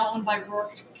they're now owned by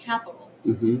Rourke Capital.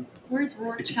 Mm-hmm. Where's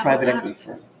Rourke It's a Capital? private equity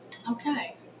firm.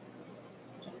 Okay.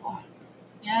 It's a lot.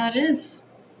 Yeah, it is.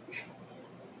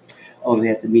 Oh, they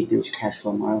have to meet those cash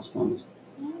flow milestones.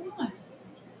 Oh,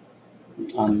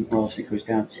 Or else it goes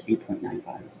down to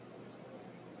 8.95.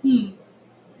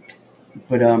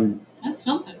 But that's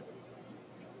something.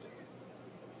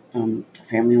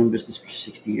 Family-owned business for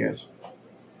 60 years.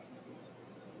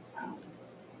 Wow.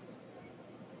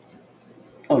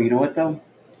 Oh, you know what though?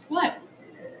 What?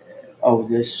 Oh,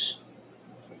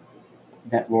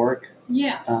 that Rourke.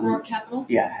 Yeah, Rourke Capital.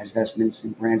 Yeah, has investments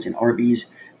in brands in Arby's,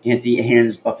 Auntie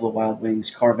Anne's, Buffalo Wild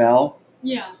Wings, Carvel.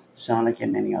 Yeah. Sonic,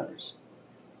 and many others.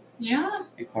 Yeah.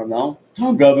 Hey, Carvel?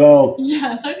 Tom Carvel.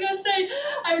 Yes, I was gonna say.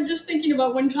 I was just thinking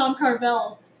about when Tom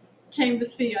Carvel came to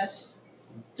see us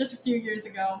just a few years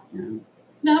ago. Yeah.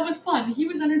 That was fun. He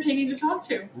was entertaining to talk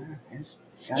to. Yes.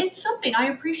 It's something. I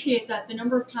appreciate that the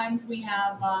number of times we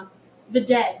have the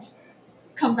dead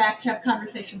come back to have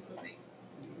conversations with me.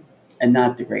 And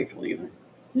not the Grateful either.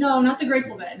 No, not the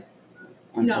Grateful Dead.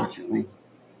 Unfortunately.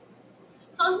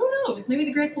 No. Who knows? Maybe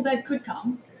the Grateful Dead could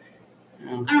come.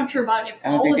 No. I'm not sure about if I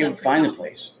don't all think of they them would could find come. the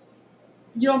place.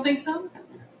 You don't think so?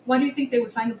 Why do you think they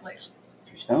would find the place?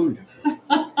 Too stoned.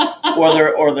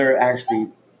 or they're actually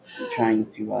trying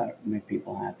to make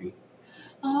people happy.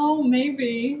 Oh,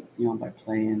 maybe. By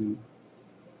playing.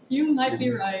 You might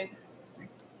be right.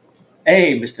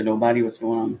 Hey, Mr. Nobody, what's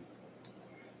going on?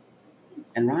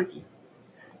 And Rocky.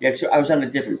 Yeah, so I was on a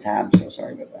different tab, so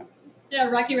sorry about that. Yeah,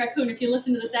 Rocky Raccoon, if you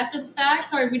listen to this after the fact,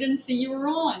 sorry, we didn't see you were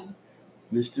on.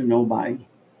 Mr. Nobody.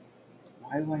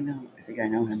 Why do I know? I think I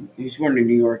know him. He's wearing a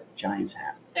New York Giants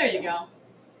hat. There you go.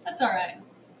 That's all right.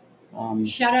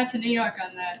 Shout out to New York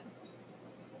on that.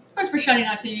 Of course, we're shouting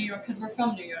out to New York because we're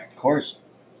from New York. Of course.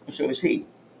 So is he.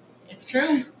 It's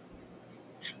true.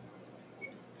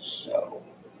 So,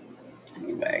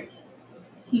 anyway.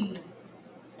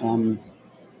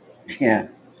 Yeah.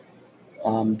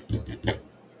 What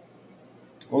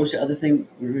was the other thing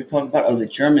we were talking about? Oh, the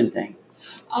German thing.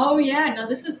 Oh, yeah. No,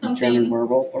 this is something. German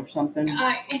werewolf or something?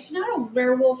 It's not a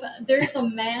werewolf. There's a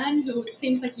man who it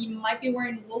seems like he might be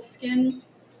wearing wolf skin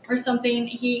or something.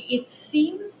 He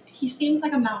seems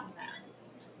like a mountain man.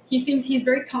 He's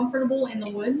very comfortable in the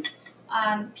woods.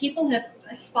 People have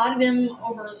spotted him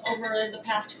over the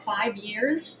past 5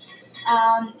 years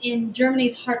in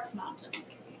Germany's Harz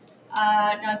Mountains.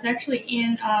 Now it's actually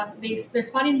in they're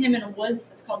spotting him in a woods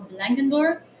that's called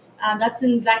Blankenburg. That's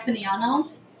in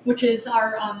Saxony-Anhalt, which is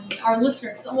our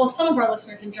listeners. Well, some of our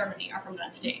listeners in Germany are from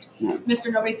that state. Yeah.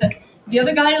 Mr. Nobody said, The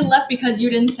other guy left because you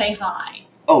didn't say hi.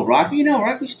 Oh, Rocky? No,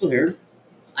 Rocky's still here.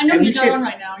 I know And he's not on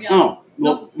right now. Yeah. Oh,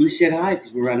 well, we said hi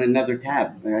because we were on another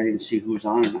tab, but I didn't see who was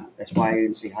on or not. That's why I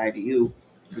didn't say hi to you.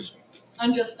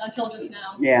 Until just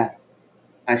now. Yeah.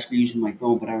 I should be using my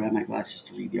phone, but I don't have my glasses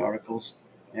to read the articles.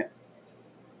 Yeah.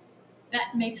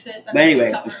 That makes it. But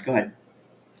anyway, go ahead.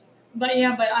 But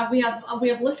yeah, we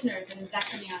have listeners in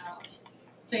Saxony-Anhalt.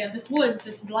 So yeah, this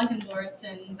Blankenburg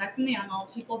in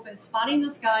Saxony-Anhalt, people have been spotting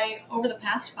this guy over the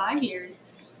past 5 years.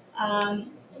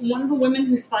 One of the women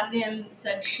who spotted him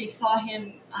said she saw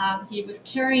him. He was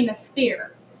carrying a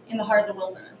spear in the heart of the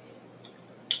wilderness.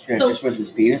 Yeah, so, just was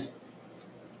his penis?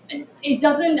 It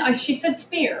doesn't. She said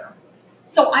spear.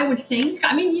 So I would think.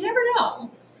 I mean, you never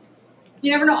know.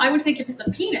 You never know. I would think if it's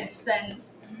a penis, then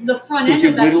the front end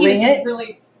of that penis is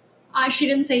really. She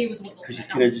didn't say he was whittling. Because he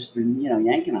could have just been,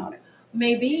 yanking on it.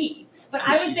 Maybe, but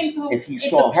I would think if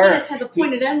the her, penis has a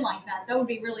pointed end like that would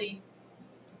be really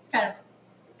kind of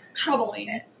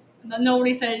troubling.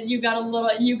 Nobody said you got a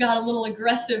little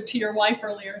aggressive to your wife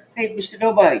earlier. Hey, Mr.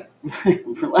 Nobody,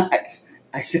 relax.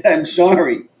 I said I'm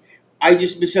sorry. I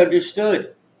just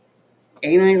misunderstood.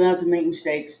 Ain't I allowed to make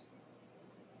mistakes?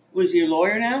 Was he a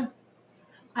lawyer now?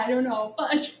 I don't know,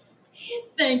 but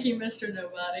thank you, Mr.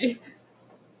 Nobody.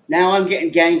 Now I'm getting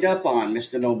ganged up on,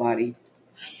 Mr. Nobody.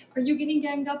 Are you getting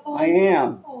ganged up on? I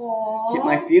am. Aww. Get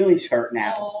my feelings hurt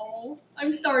now. Aww.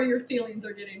 I'm sorry your feelings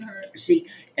are getting hurt. See,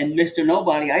 and Mr.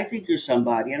 Nobody, I think you're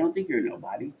somebody. I don't think you're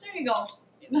nobody. There you go.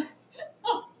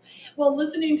 Well,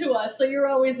 listening to us, so you're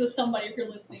always a somebody if you're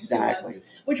listening to us.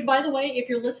 Which, by the way, if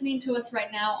you're listening to us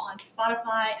right now on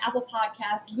Spotify, Apple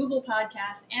Podcasts, Google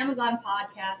Podcasts, Amazon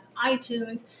Podcasts,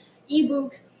 iTunes,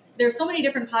 eBooks, there's so many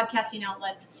different podcasting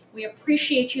outlets. We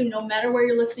appreciate you no matter where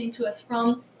you're listening to us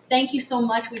from. Thank you so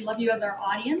much. We love you as our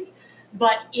audience.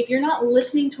 But if you're not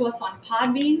listening to us on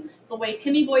Podbean, the way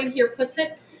Timmy Boy here puts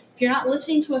it, if you're not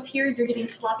listening to us here, you're getting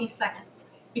sloppy seconds.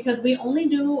 Because we only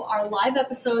do our live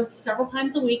episodes several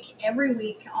times a week, every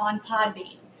week on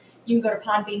Podbean. You can go to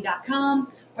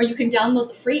podbean.com, or you can download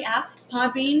the free app,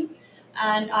 Podbean,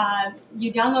 and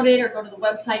you download it or go to the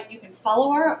website. You can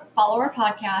follow our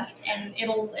podcast, and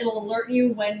it'll alert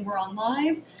you when we're on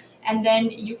live. And then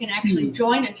you can actually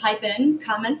join and type in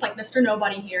comments like Mr.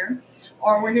 Nobody here.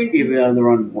 Or we're here. Even though they're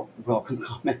unwelcome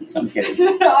comments, I'm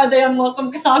kidding. Are they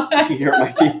unwelcome comments? You hurt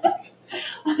my feelings.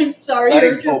 I'm sorry. I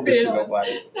didn't call Mr.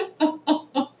 Nobody.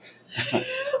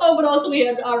 Oh, but also we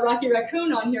had Rocky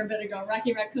Raccoon on here a bit ago.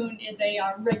 Rocky Raccoon is a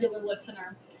regular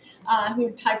listener who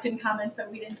typed in comments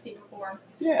that we didn't see before.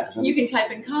 Yeah. You can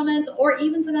type in comments, or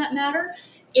even for that matter,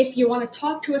 if you want to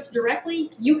talk to us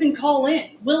directly, you can call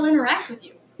in. We'll interact with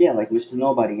you. Yeah, like Mr.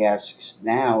 Nobody asks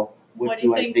now, what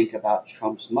do I think about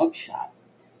Trump's mugshot?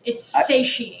 It's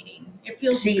satiating. It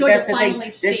feels good that's to the finally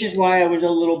thing. This is why I was a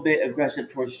little bit aggressive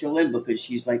towards Jolene, because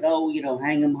she's like,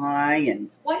 hang him high.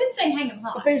 And well, I didn't say hang him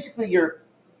high. But basically, you're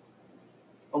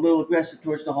a little aggressive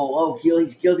towards the whole,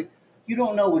 he's guilty. You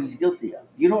don't know what he's guilty of.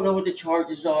 You don't know what the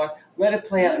charges are. Let it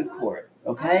play out in court,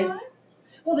 okay?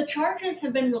 Well, the charges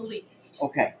have been released.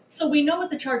 Okay. So we know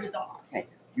what the charges are. Okay.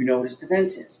 You know what his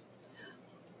defense is.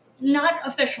 Not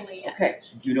officially yet. Okay,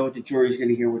 so do you know what the jury's going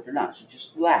to hear, what they're not? So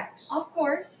just relax. Of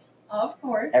course.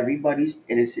 Everybody's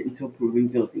innocent until proven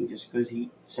guilty. Just because he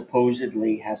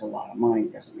supposedly has a lot of money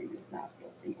doesn't mean he's not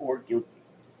guilty or guilty.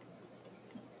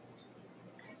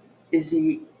 Is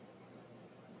he?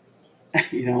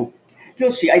 You'll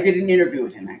see. I did an interview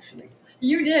with him, actually.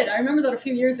 You did? I remember that a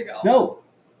few years ago. No.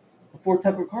 Before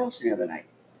Tucker Carlson the other night.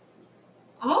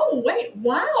 Oh, wait.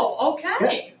 Wow.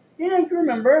 Okay. Yeah, you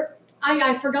remember.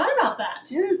 I forgot about that.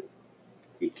 Yeah.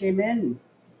 He came in.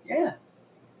 Yeah.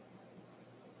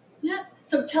 Yeah.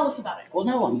 So tell us about it. Well,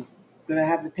 no, I'm going to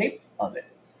have the tape of it.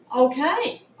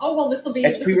 Okay. Oh, well, this will be...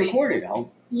 It's pre-recorded.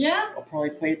 I'll probably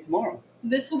play it tomorrow.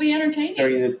 This will be entertaining.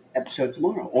 During the episode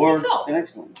tomorrow. Or the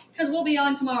next one. Because we'll be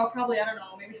on tomorrow probably, I don't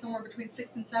know, maybe somewhere between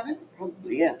 6 and 7?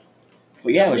 Probably, yeah.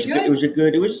 But yeah, it was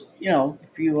good. It was,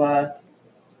 if you...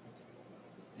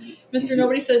 Mr.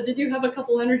 Nobody said, did you have a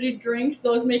couple energy drinks?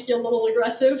 Those make you a little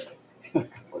aggressive?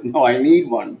 No, I need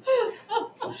one.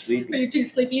 So I'm sleepy. Are you too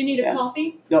sleepy? You need a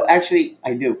coffee? No, actually,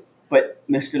 I do. But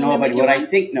Mr. Nobody, what I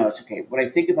think... No, it's okay. What I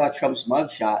think about Trump's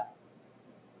mugshot,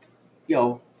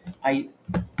 I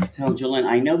was telling Jolene,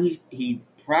 I know he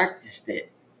practiced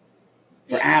it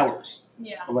for hours.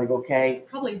 Yeah. I'm like, okay.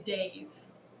 Probably days.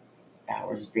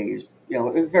 Hours, days.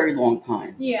 A very long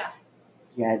time. Yeah.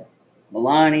 He had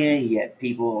Melania, he had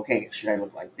people, okay, should I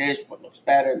look like this? What looks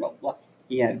better? Blah, blah.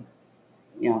 He had,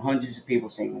 hundreds of people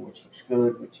saying which looks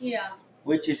good,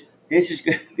 this is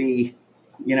going to be,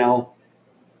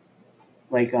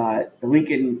 like the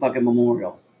Lincoln fucking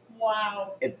Memorial.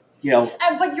 Wow. But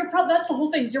that's the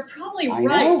whole thing. You're probably I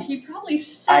right. know. He probably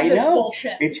said this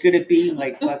bullshit. It's gonna be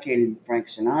like fucking Frank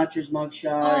Sinatra's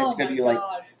mugshot. Oh, it's gonna my be God.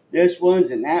 like this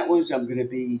one's and that one's. I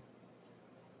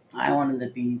wanted to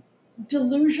be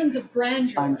delusions of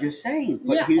grandeur. I'm just saying,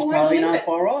 but he's probably not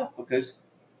far off, because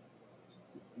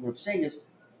what I'm saying is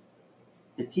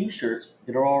the T-shirts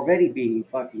that are already being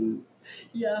fucking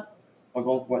are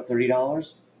going for what,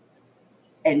 $30?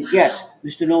 And yes,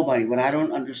 Mr. Nobody, what I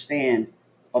don't understand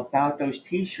about those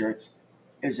T-shirts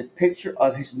is a picture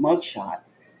of his mugshot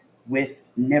with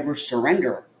 "Never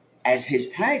Surrender" as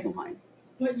his tagline.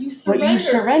 But you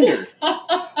surrendered.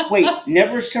 Wait,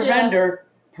 never surrender.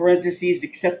 Parentheses,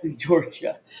 except in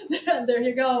Georgia. There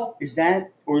you go. Is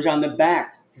that, or is on the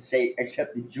back to say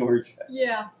except in Georgia?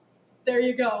 Yeah, there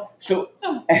you go. So,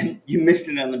 and you missed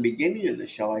it on the beginning of the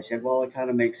show. I said, well, it kind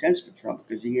of makes sense for Trump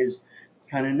because he is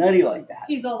kind of nutty like that.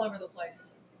 He's all over the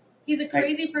place. He's a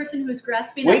crazy person who's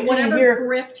grasping at whatever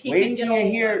grift he can get over. Wait till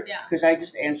you hear, because I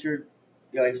just answered,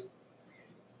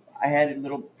 I had a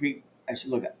little I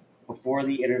said, look, before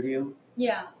the interview,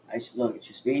 I said, look, it's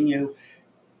just me and you.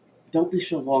 Don't be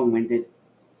so long-winded.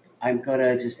 I'm going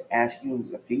to just ask you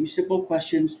a few simple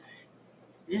questions.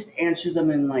 Just answer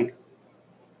them in, like,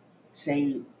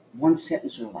 say, one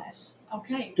sentence or less.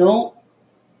 Okay. Don't,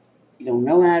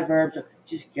 no adverbs.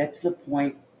 Just get to the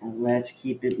point and let's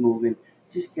keep it moving.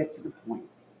 Just get to the point.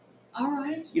 All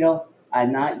right.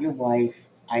 I'm not your wife.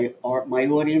 My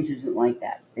audience isn't like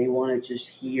that. They want to just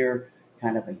hear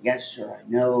kind of a yes or a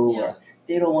no. Or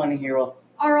they don't want to hear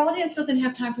our audience doesn't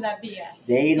have time for that BS.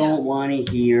 They don't want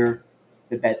to hear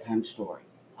the bedtime story.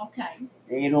 Okay.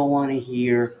 They don't want to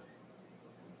hear,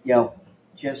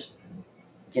 just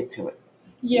get to it.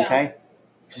 Yeah. Okay?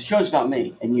 The show's about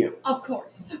me and you. Of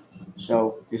course.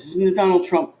 So this isn't the Donald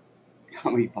Trump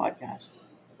comedy podcast.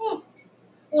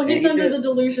 Well, he's under the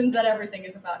delusions that everything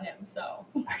is about him, so.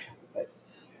 But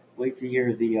wait to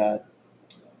hear the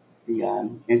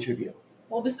interview.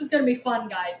 Well, this is going to be fun,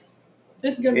 guys.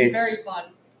 This is going to be very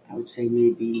fun. I would say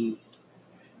maybe,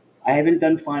 I haven't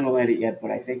done final edit yet,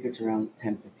 but I think it's around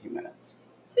 10-15 minutes.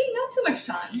 See, not too much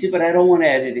time. See, but I don't want to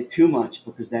edit it too much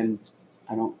because then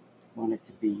I don't want it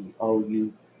to be,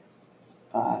 you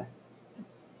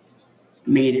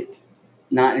made it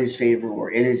not in his favor or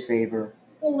in his favor.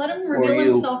 Well, let him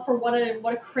reveal himself for what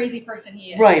a crazy person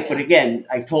he is. Right, but again,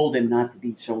 I told him not to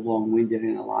be so long-winded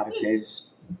in a lot of his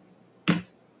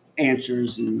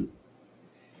answers, and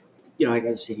I got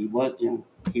to say he wasn't,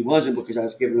 because I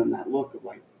was giving him that look of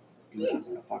like, I'm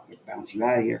gonna fucking bounce you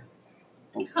out of here.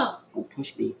 Don't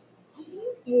push me.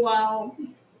 Wow.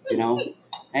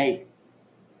 Hey,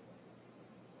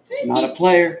 I'm not a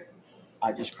player.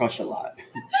 I just crush a lot.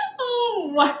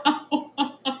 Oh, wow.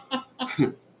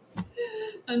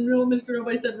 And real Mr.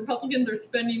 Nobody said Republicans are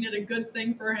spending it a good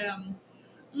thing for him.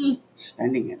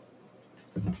 Spending it.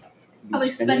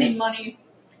 Probably spending money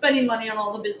on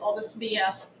all this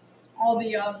BS, all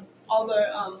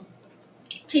the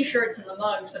T-shirts and the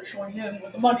mugs that are showing him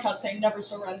with the mugshot saying "Never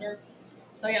Surrender."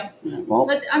 So well,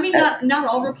 but I mean, not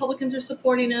all Republicans are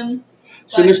supporting him.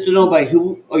 So, Mr. Nobody,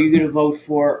 who are you going to vote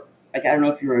for? Like, I don't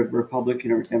know if you're a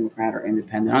Republican or a Democrat or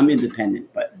independent. I'm independent,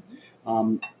 but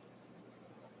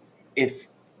if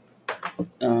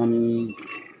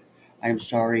I'm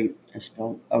sorry, I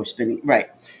spelled spinning right.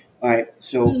 All right.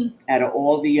 So, out of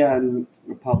all the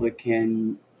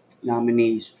Republican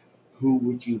nominees, who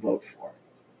would you vote for?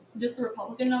 Just the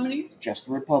Republican nominees? Just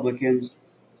the Republicans,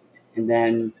 and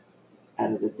then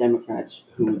out of the Democrats,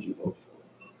 who would you vote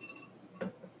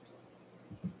for?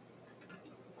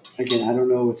 Again, I don't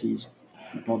know if he's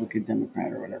Republican,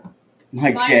 Democrat, or whatever.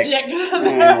 My dick.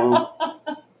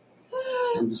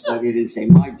 I'm just glad he didn't say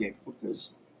my dick,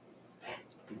 because.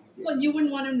 Well, you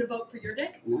wouldn't want him to vote for your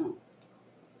dick? No.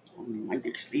 I mean, my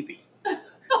dick's sleepy.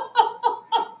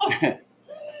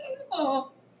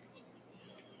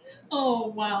 Oh,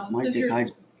 wow. My dick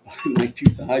hides. My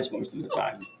tooth hides most of the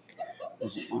time.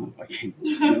 Doesn't want to fucking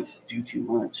do too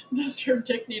much. Does your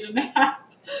dick need a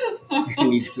nap? He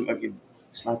needs to fucking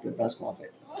slap the dust off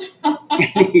it.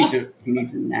 He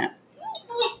needs a nap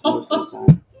most of the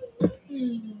time.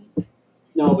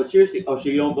 No, but seriously, so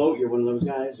you don't vote? You're one of those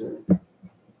guys, or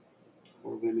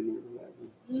women, or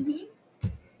whatever?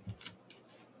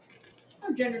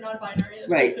 Or gender non-binary.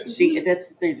 Right. See, that's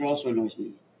the thing that also annoys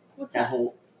me. What's that?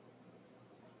 Whole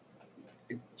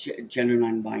gender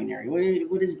non-binary.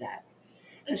 What is that?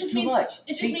 It's too much.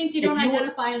 It just means you don't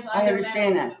identify as either. I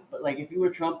understand that, but like if you were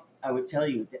Trump, I would tell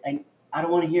you, and I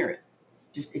don't want to hear it.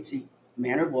 Just it's a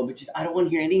man or woman, but I don't want to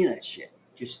hear any of that shit.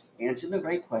 Just answer the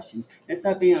right questions. It's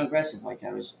not being aggressive like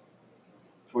I was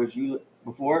towards you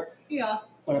before. Yeah.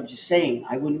 But I'm just saying,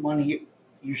 I wouldn't want to hear.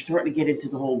 You're starting to get into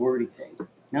the whole wordy thing.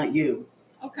 Not you,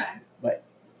 Okay. but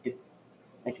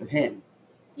like with him.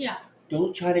 Yeah.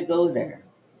 Don't try to go there.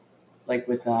 Like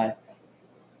with now,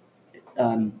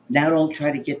 don't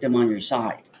try to get them on your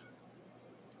side.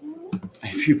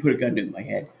 If you put a gun in my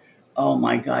head, oh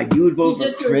my God, you would vote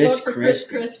for Chris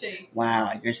Christie. Wow,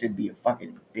 I guess it'd be a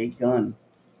fucking big gun.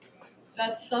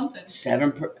 That's something.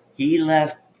 He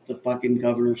left the fucking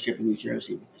governorship in New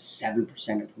Jersey with a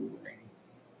 7% approval rating.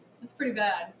 That's pretty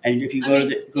bad. And if you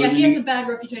he has a bad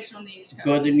reputation on the East Coast.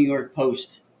 Go to the New York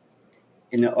Post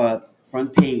in the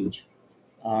front page.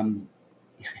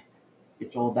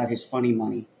 It's all about his funny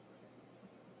money.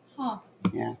 Huh.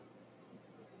 Yeah.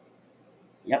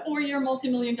 Yep. Or your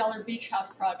multi-million-dollar beach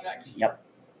house project. Yep.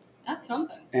 That's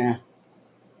something. Yeah.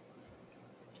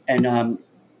 And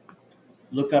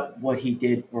look up what he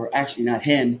did, or actually not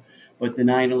him, but the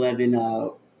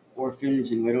 9/11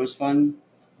 Orphans and Widows Fund.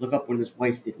 Look up what his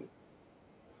wife did with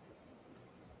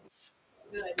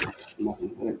it. Good.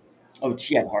 Nothing good. Oh,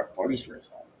 she had heart parties for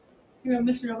herself. You know,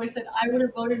 Mr. Nobody said, I would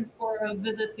have voted for a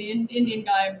visit the Indian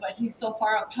guy, but he's so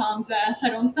far up Tom's ass, I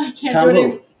can't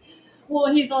do it.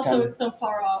 Well, he's also so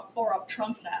far up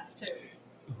Trump's ass, too.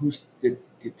 Who's did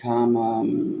Tom?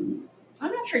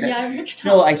 I'm not sure. Yeah, which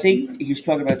Tom? No, I think he was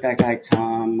talking about that guy,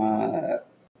 Tom.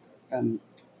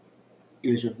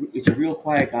 It's a real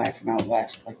quiet guy from out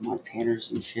west, like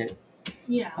Montaners and shit.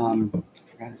 Yeah. I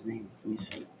forgot his name. Let me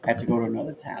see. I have to go to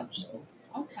another tab, so.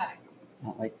 Okay.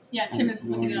 Not like. Yeah, Tim is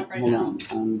looking it up right now.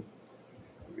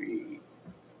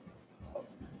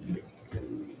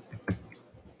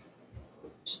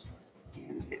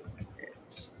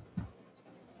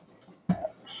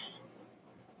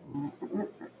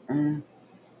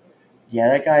 Yeah,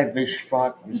 that guy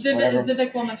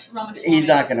Vivek Ramaswamy. He's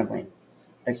not going to win.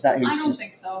 It's not. I don't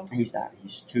think so. He's not.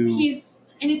 He's too.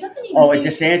 And it doesn't even. Oh, and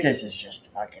DeSantis is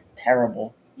just fucking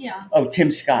terrible. Yeah. Oh,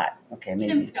 Tim Scott. Okay, maybe.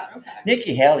 Tim Scott. Okay.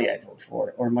 Nikki Haley, I'd vote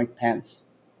for, or Mike Pence.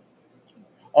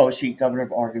 Oh, see, Governor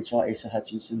of Arkansas, Asa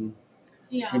Hutchinson.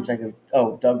 Yeah. Seems like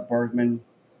Doug Bergman.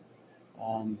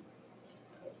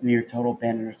 Near total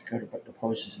ban in North Dakota, but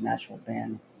opposes a natural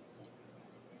ban.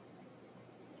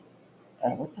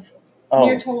 What the?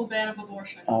 Near total ban of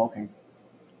abortion. Oh, okay.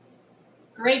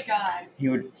 Great guy. He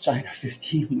would sign a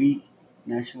 15-week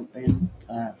national ban.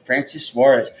 Francis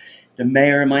Suarez, the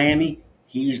mayor of Miami,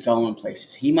 he's going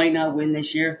places. He might not win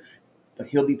this year, but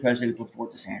he'll be president before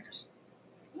DeSantis.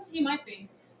 Well, he might be.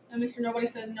 And Mr. Nobody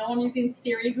said, no, I'm using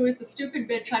Siri, who is the stupid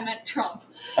bitch. I meant Trump.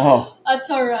 Oh. That's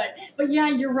all right. But yeah,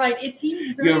 you're right. It seems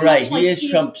very You're right. much like he is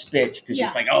Trump's bitch because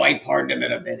he's like, I pardoned him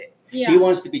in a minute. Yeah. He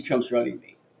wants to be Trump's running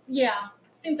mate. Yeah.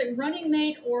 Seems like running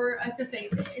mate, or I was going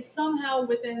to say, is somehow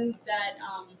within that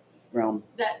realm.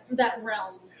 That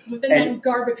realm. Within that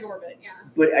garbage orbit, yeah.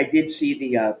 But I did see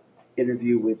the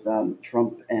interview with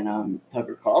Trump and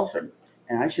Tucker Carlson,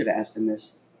 and I should have asked him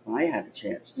this when I had the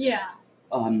chance. Yeah.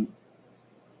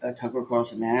 Tucker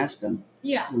Carlson asked him,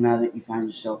 yeah. Well, now that you find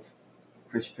yourself,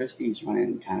 Chris Christie's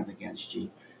running kind of against you,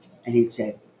 and he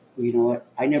said, well, you know what?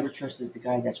 I never trusted the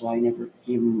guy. That's why I never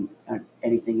gave him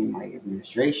anything in my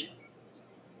administration.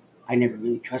 I never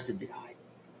really trusted the guy.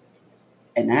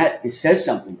 And it says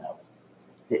something, though,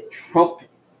 that Trump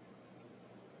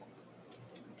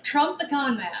the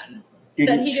con man,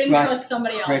 said he didn't trust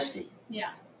somebody Christie. else.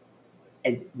 Yeah.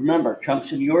 And remember,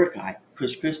 Trump's a New York guy.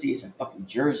 Chris Christie is a fucking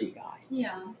Jersey guy.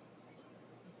 Yeah.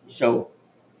 So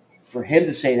for him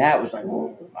to say that was like,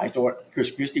 whoa, I thought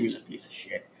Chris Christie was a piece of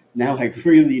shit. Now I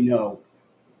really know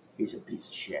he's a piece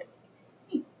of shit.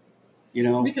 You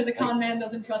know? Because a con man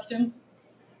doesn't trust him.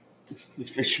 The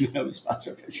fisherman always spots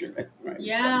a fisherman, right?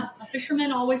 Yeah, a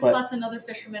fisherman always spots another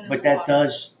fisherman in the water. But that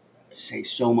does say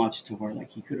so much to where, like,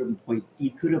 he could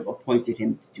have appointed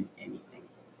him to do anything.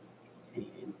 And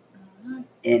he didn't.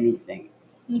 Anything.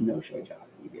 No show job.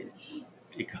 He did it.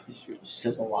 Because it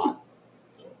says a lot.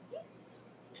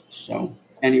 So,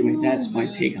 anyway, that's my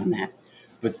take on that.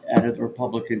 But out of the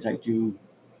Republicans, I do,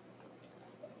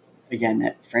 again,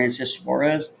 that Francis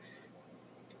Suarez,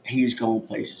 he's going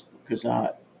places because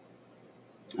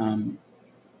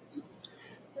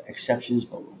exceptions,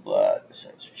 blah, blah, blah,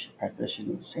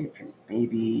 practitioner, safe for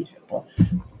babies, blah.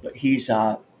 But he's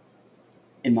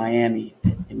in Miami,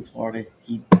 in Florida.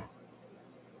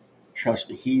 Trust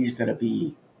me, he's going to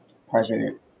be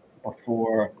president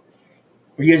before,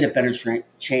 or he has a better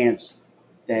chance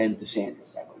than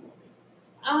DeSantis ever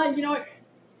will be. You know what?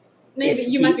 Maybe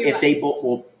you might be right. If they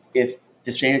both, if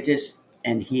DeSantis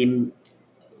and him,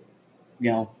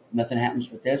 you know, nothing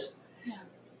happens with this, yeah.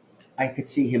 I could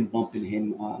see him bumping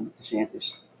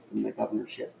DeSantis from the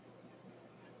governorship.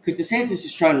 Because DeSantis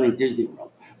is trying to run Disney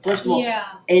World. First of all,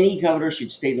 any governor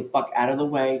should stay the fuck out of the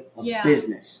way of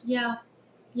business. Yeah.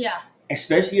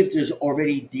 Especially if there's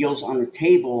already deals on the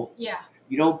table. Yeah.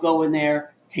 You don't go in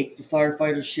there, take the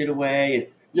firefighter shit away. And,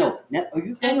 no, are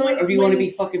you governor or do you want to be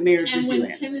fucking mayor of Disneyland? And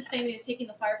when Tim is saying that he's taking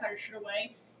the firefighter shit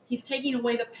away, he's taking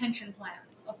away the pension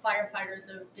plans of firefighters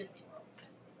of Disney World.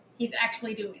 He's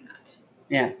actually doing that.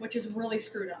 Yeah. Which is really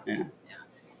screwed up. Yeah.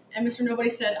 And Mr. Nobody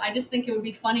said, I just think it would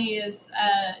be funny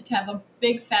to have a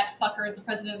big fat fucker as the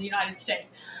president of the United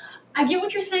States. I get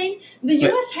what you're saying. The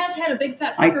U.S. has had a big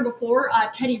fat fucker before,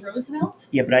 Teddy Roosevelt.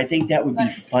 Yeah, but I think that would be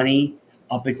funny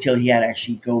up until he had to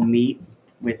actually go meet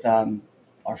with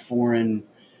our foreign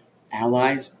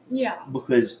allies. Yeah.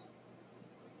 Because,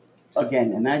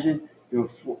 again, imagine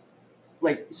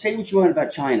say what you want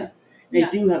about China. They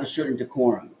do have a certain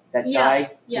decorum. That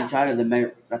guy from China, the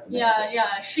mayor, not the mayor.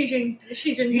 Xi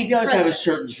Jinping. He does have a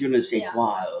certain je ne sais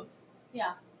quoi of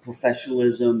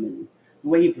professionalism and the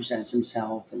way he presents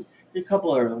himself. And there's a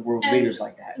couple of world leaders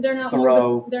like that. They're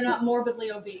not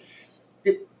morbidly obese.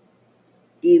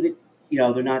 Even,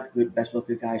 they're not the best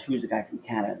looking guys. Who's the guy from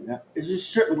Canada? There's a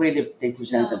certain way that they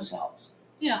present themselves.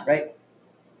 Yeah. Right?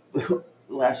 The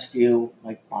last few,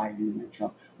 like Biden and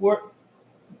Trump,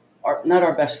 are not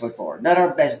our best foot forward, not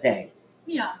our best day.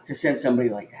 Yeah. To send somebody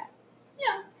like that.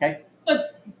 Yeah. Okay?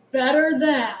 But better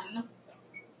than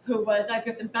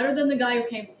better than the guy who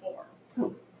came before.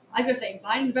 Who? I was going to say,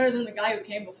 Biden's better than the guy who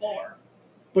came before.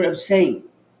 But I'm saying,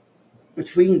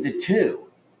 between the two,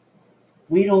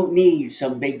 we don't need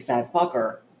some big fat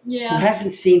fucker who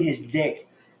hasn't seen his dick.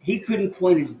 He couldn't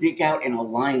point his dick out in a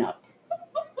lineup.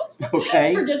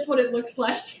 Okay? Forgets what it looks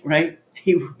like. Right?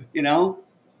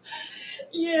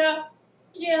 Yeah.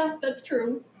 Yeah, that's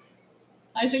true.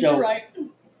 I think you're right.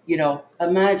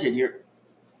 Imagine you're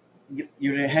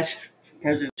the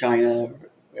president of China, or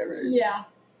whatever it is. Yeah.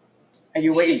 And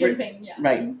you're waiting Xi Jinping,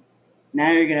 right.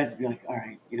 Now you're gonna have to be like, all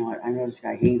right, you know what? I know this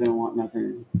guy. He ain't gonna want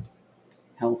nothing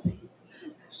healthy.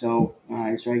 So,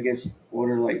 I guess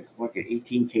order like fucking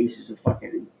 18 cases of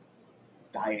fucking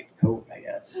Diet Coke, I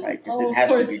guess, right? Because it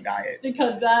has to be diet.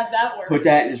 Because that works. Put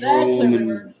that in his room, and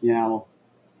works.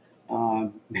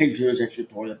 make sure there's extra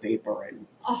toilet paper, and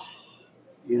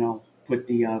put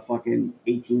the fucking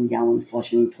 18-gallon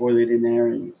flushing toilet in there,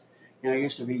 and I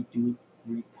guess to redo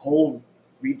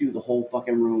the whole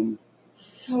fucking room.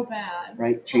 So bad.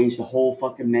 Right? Change the whole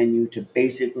fucking menu to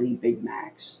basically Big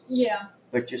Macs. Yeah.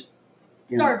 But just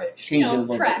garbage. Change it a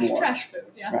little bit more. Trash food.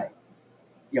 Yeah. Right.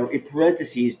 In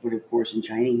parentheses, but of course in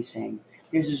Chinese, saying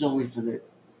this is only for the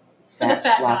fat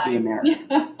sloppy Americans.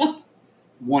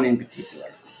 One in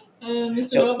particular.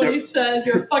 Mr. Nobody says,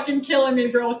 you're fucking killing me,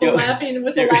 bro, with the laughing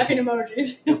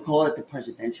emojis. They'll call it the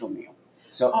presidential meal.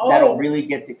 So that'll really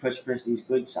get to Chris Christie's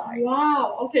good side.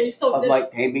 Wow. Okay. So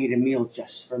they made a meal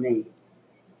just for me.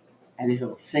 And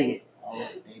he'll sing it. Oh,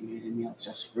 they made a meal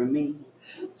just for me.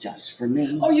 Just for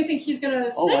me. Oh, you think he's going to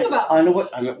sing about this? I know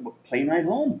what. Plane ride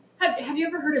home. Have you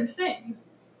ever heard him sing?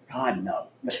 God, no.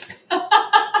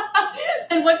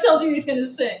 And what tells you he's going to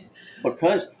sing?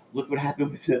 Because look what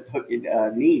happened with the fucking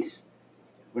niece.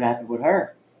 What happened with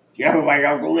her? Do you know who my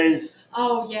uncle is?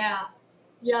 Oh, yeah.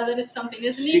 Yeah, that is something.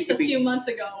 His niece a few months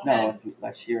ago. No,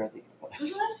 last year, I think it was.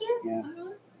 Was it last year?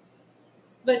 Yeah.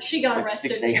 But she got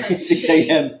arrested. 6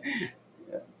 a.m.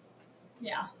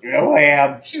 Yeah. You know who I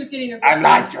am? She was getting her. I'm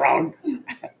not drunk.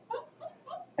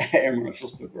 And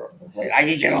Marshall's took her. Wait, I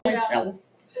need you to myself.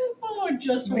 Oh,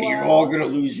 just but you're all going to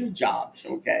lose your jobs,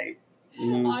 okay?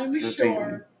 I'm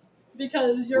sure.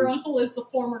 Because your uncle is the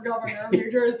former governor of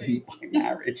New Jersey. By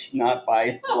marriage, not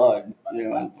by blood.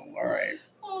 All right.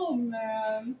 Oh,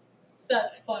 man.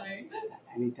 That's funny.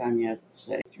 Anytime you have to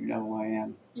say, do you know who I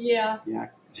am? Yeah.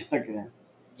 It's not going to.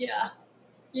 Yeah.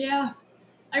 Yeah.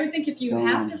 I would think if you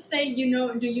have to say, do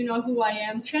you know who I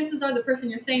am, chances are the person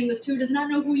you're saying this to does not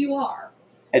know who you are.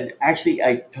 And actually,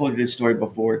 I told you this story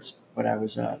before, but I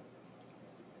was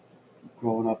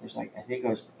growing up.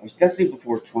 I was definitely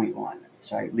before 21,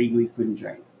 so I legally couldn't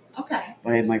drink. Okay.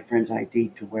 But I had my friend's ID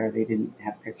to where they didn't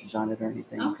have pictures on it or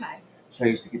anything. Okay. So I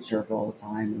used to get served all the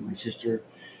time, and my sister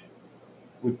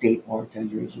would date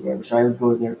bartenders or whatever. So I would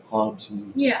go to their clubs,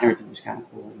 and everything was kind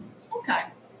of cool. Okay.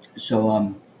 So,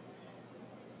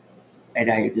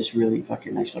 and I had this really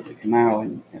fucking nice looking Camaro,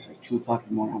 and it's like 2 o'clock in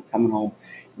the morning. I'm coming home,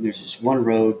 and there's this one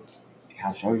road the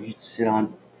cops always used to sit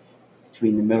on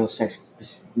between the Middlesex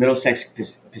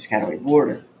Piscataway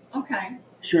border. Okay.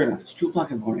 Sure enough, it's 2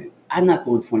 o'clock in the morning. I'm not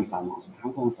going 25 miles an hour.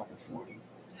 I'm going fucking 40.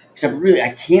 Because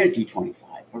I can't do 25.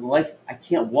 For life, I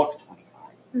can't walk 25.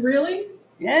 Really?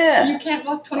 Yeah. You can't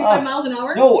walk 25 miles an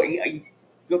hour? No,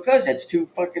 because that's too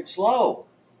fucking slow.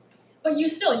 But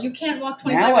you can't walk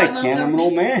 25 Now miles I can. I'm an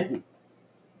old man.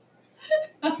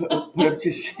 hour. But I'm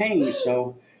just saying.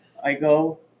 So I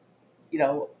go,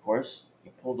 of course,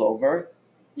 get pulled over.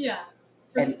 Yeah,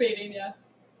 for And- speeding, yeah.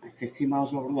 I'm 15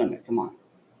 miles over the limit. Come on.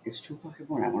 It's 2 o'clock in the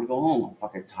morning. I want to go home. I'm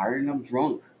fucking tired and I'm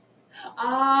drunk. There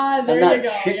I'm not you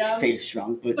go, shit-faced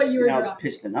drunk, but you were drunk.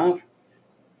 pissed enough.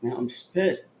 Now I'm just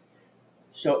pissed.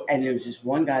 So, and there was this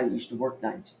one guy that used to work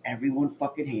nights. Everyone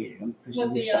fucking hated him because he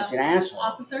was such an asshole.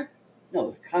 Officer?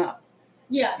 No, the cop.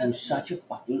 Yeah. He was such a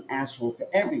fucking asshole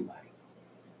to everybody.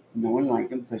 No one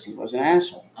liked him because he was an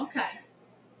asshole. Okay.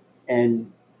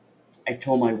 And I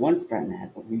told my one friend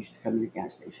that, but we used to come to the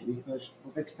gas station. He goes,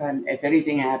 well, next time, if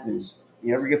anything happens,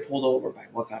 you ever get pulled over by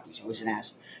what cop, he's always an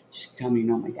ass, just tell me you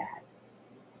know my dad.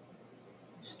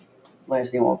 Just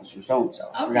last name Officer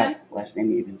so-and-so. I forgot the last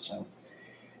name even, so.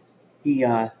 He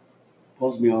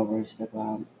pulls me over, I step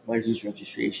out, license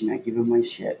registration, I give him my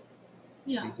shit.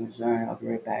 Yeah. He goes, all right, I'll be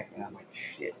right back. And I'm like,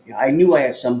 shit. I knew I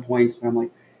had some points, but I'm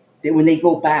like, when they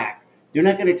go back, they're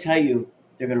not going to tell you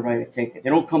they're going to write a ticket. They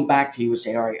don't come back to you and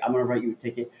say, all right, I'm going to write you a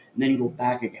ticket, and then you go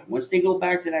back again. Once they go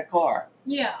back to that car,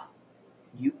 yeah,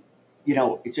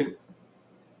 it's a.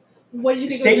 What do you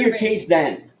think? State your case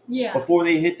then. Yeah. Before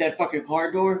they hit that fucking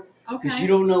car door, because Okay. you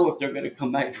don't know if they're going to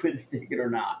come back with a ticket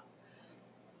or not.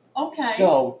 Okay.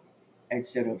 So, I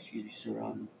said, oh, excuse me, sir.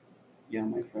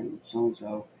 My friend so and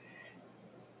so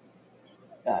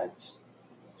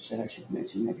said I should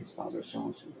mention that his father so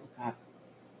and so.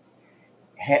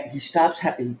 He stops. He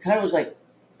kind of was like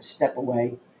a step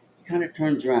away. He kind of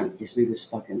turns around and gives me this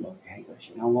fucking look. He goes,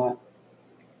 you know what?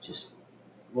 Just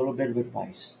a little bit of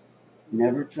advice.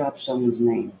 Never drop someone's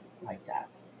name like that.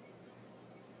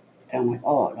 And I'm like,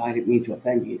 oh, no, I didn't mean to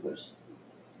offend you. He goes,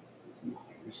 no,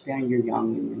 I understand you're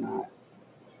young and you're not.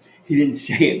 He didn't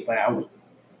say it, but I was,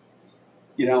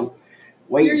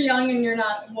 wait. You're young and you're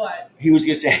not what? He was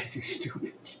going to say you're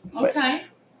stupid. Okay.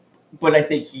 But I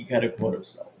think he kind of caught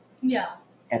himself. Yeah.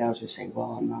 And I was just saying,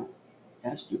 well, I'm not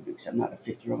that stupid because I'm not a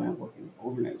 50-year-old man working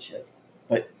overnight shift.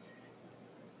 But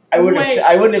I wouldn't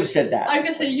have said that. I was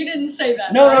going to say, you didn't say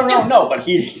that. No, but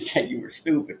he didn't say you were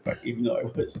stupid, but even though I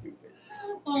was stupid.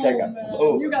 Oh, I got pulled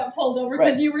over. You got pulled over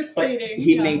because you were speeding. But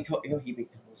he made total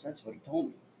sense what he told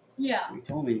me. Yeah. He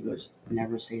told me, he goes,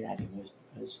 never say that. He goes,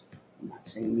 because I'm not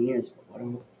saying he is, but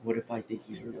what if I think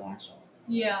he's a real asshole?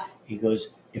 Yeah. He goes,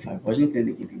 if I wasn't going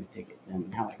to give you a ticket, then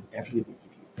now I definitely would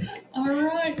give you a ticket. All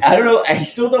right. I don't know. I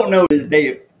still don't know to this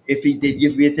day if he did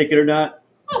give me a ticket or not.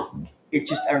 Oh.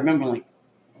 I remember like,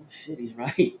 oh shit, he's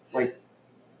right. Like,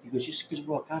 he goes, just because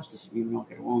we're all cops doesn't mean we don't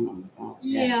get along. I'm like, oh,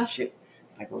 yeah, shit.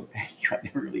 I go, thank you. I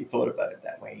never really thought about it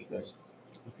that way. He goes,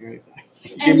 I'll be right back.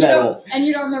 And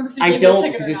you don't remember if he gave you a ticket or not? I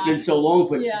don't, because it's been so long,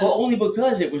 but only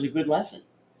because it was a good lesson.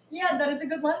 Yeah, that is a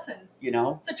good lesson.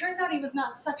 So it turns out he was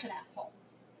not such an asshole.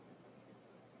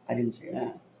 I didn't say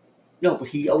that. No, but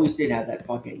he always did have that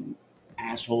fucking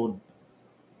asshole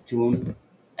to him.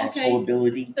 Asshole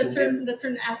ability to him. That's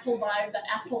an asshole vibe, that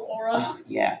asshole aura.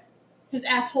 Yeah. His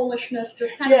assholishness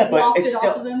just kind of wafted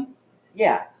off of him.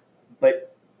 Yeah,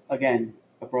 but again,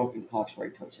 a broken clock's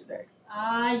right twice a day.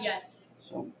 Ah, yes.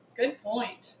 So. Good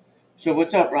point. So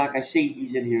what's up, Rock? I see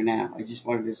he's in here now. I just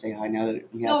wanted to say hi now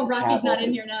that we have. Oh, Rocky's not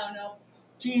in here now. No.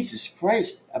 Jesus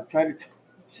Christ! I'm trying to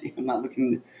see. I'm not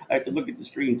looking. I have to look at the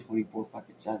screen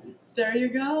 24/7. There you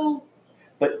go.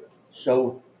 But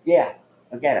so yeah,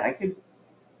 again, I could.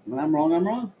 When I'm wrong, I'm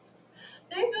wrong.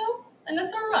 There you go, and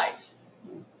that's all right.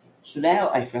 So now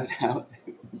I found out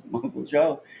Uncle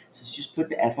Joe says just put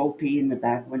the FOP in the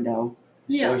back window,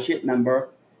 associate number.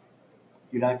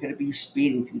 You're not going to be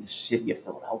speeding through the city of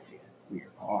Philadelphia with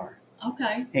your car.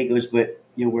 Okay. He goes, but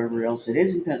wherever else it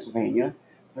is in Pennsylvania,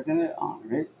 they're going to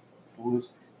honor it. As long as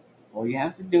all you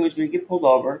have to do is when you get pulled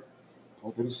over,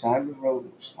 pull to the side of the road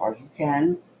as far as you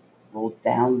can, roll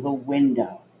down the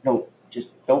window. No,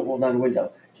 just don't roll down the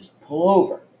window. Just pull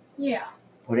over. Yeah.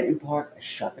 Put it in park,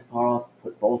 shut the car off,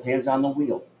 put both hands on the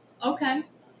wheel. Okay.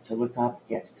 Until the cop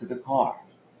gets to the car.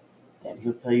 Then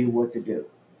he'll tell you what to do.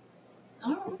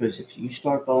 Oh. Because if you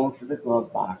start going for the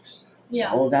glove box,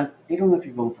 yeah, all that, they don't know if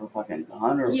you're going for a fucking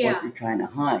gun or what you're trying to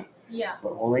hide. Yeah. But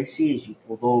all they see is you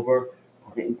pulled over,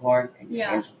 put it in park, and your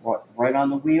hands right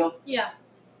on the wheel. Yeah.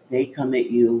 They come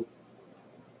at you.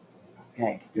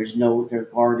 Okay, their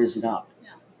guard isn't up. Yeah.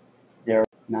 They're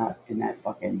not in that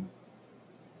fucking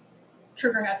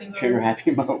trigger happy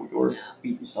mode or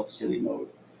beat yourself silly mode.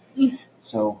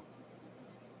 So,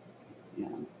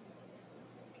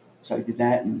 so I did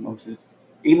that, and most of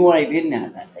even when I didn't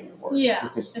have that thing, it worked. Yeah,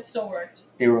 because it still worked.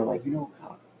 They were like,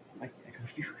 cop. I know a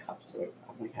few cops. So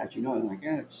I'm like, how'd you know? I'm like,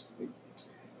 it's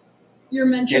your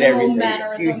did general everything.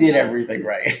 mannerisms. You did everything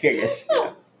right. Yes.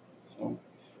 Yeah. So,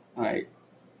 all right.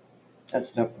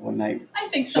 That's enough for one night. I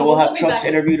think so. So we'll have be Trump's back.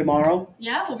 interview tomorrow.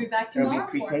 Yeah, we'll be back It'll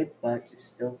tomorrow. be pre-taped, but it's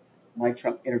still my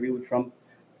Trump interview with Trump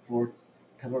for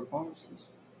cover cars.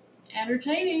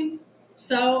 Entertaining.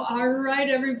 So, all right,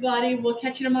 everybody. We'll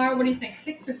catch you tomorrow. What do you think?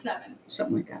 6 or 7?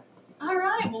 Something like that. All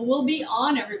right. Well, we'll be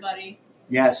on, everybody.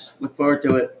 Yes. Look forward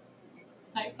to it.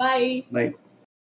 All right, bye. Bye.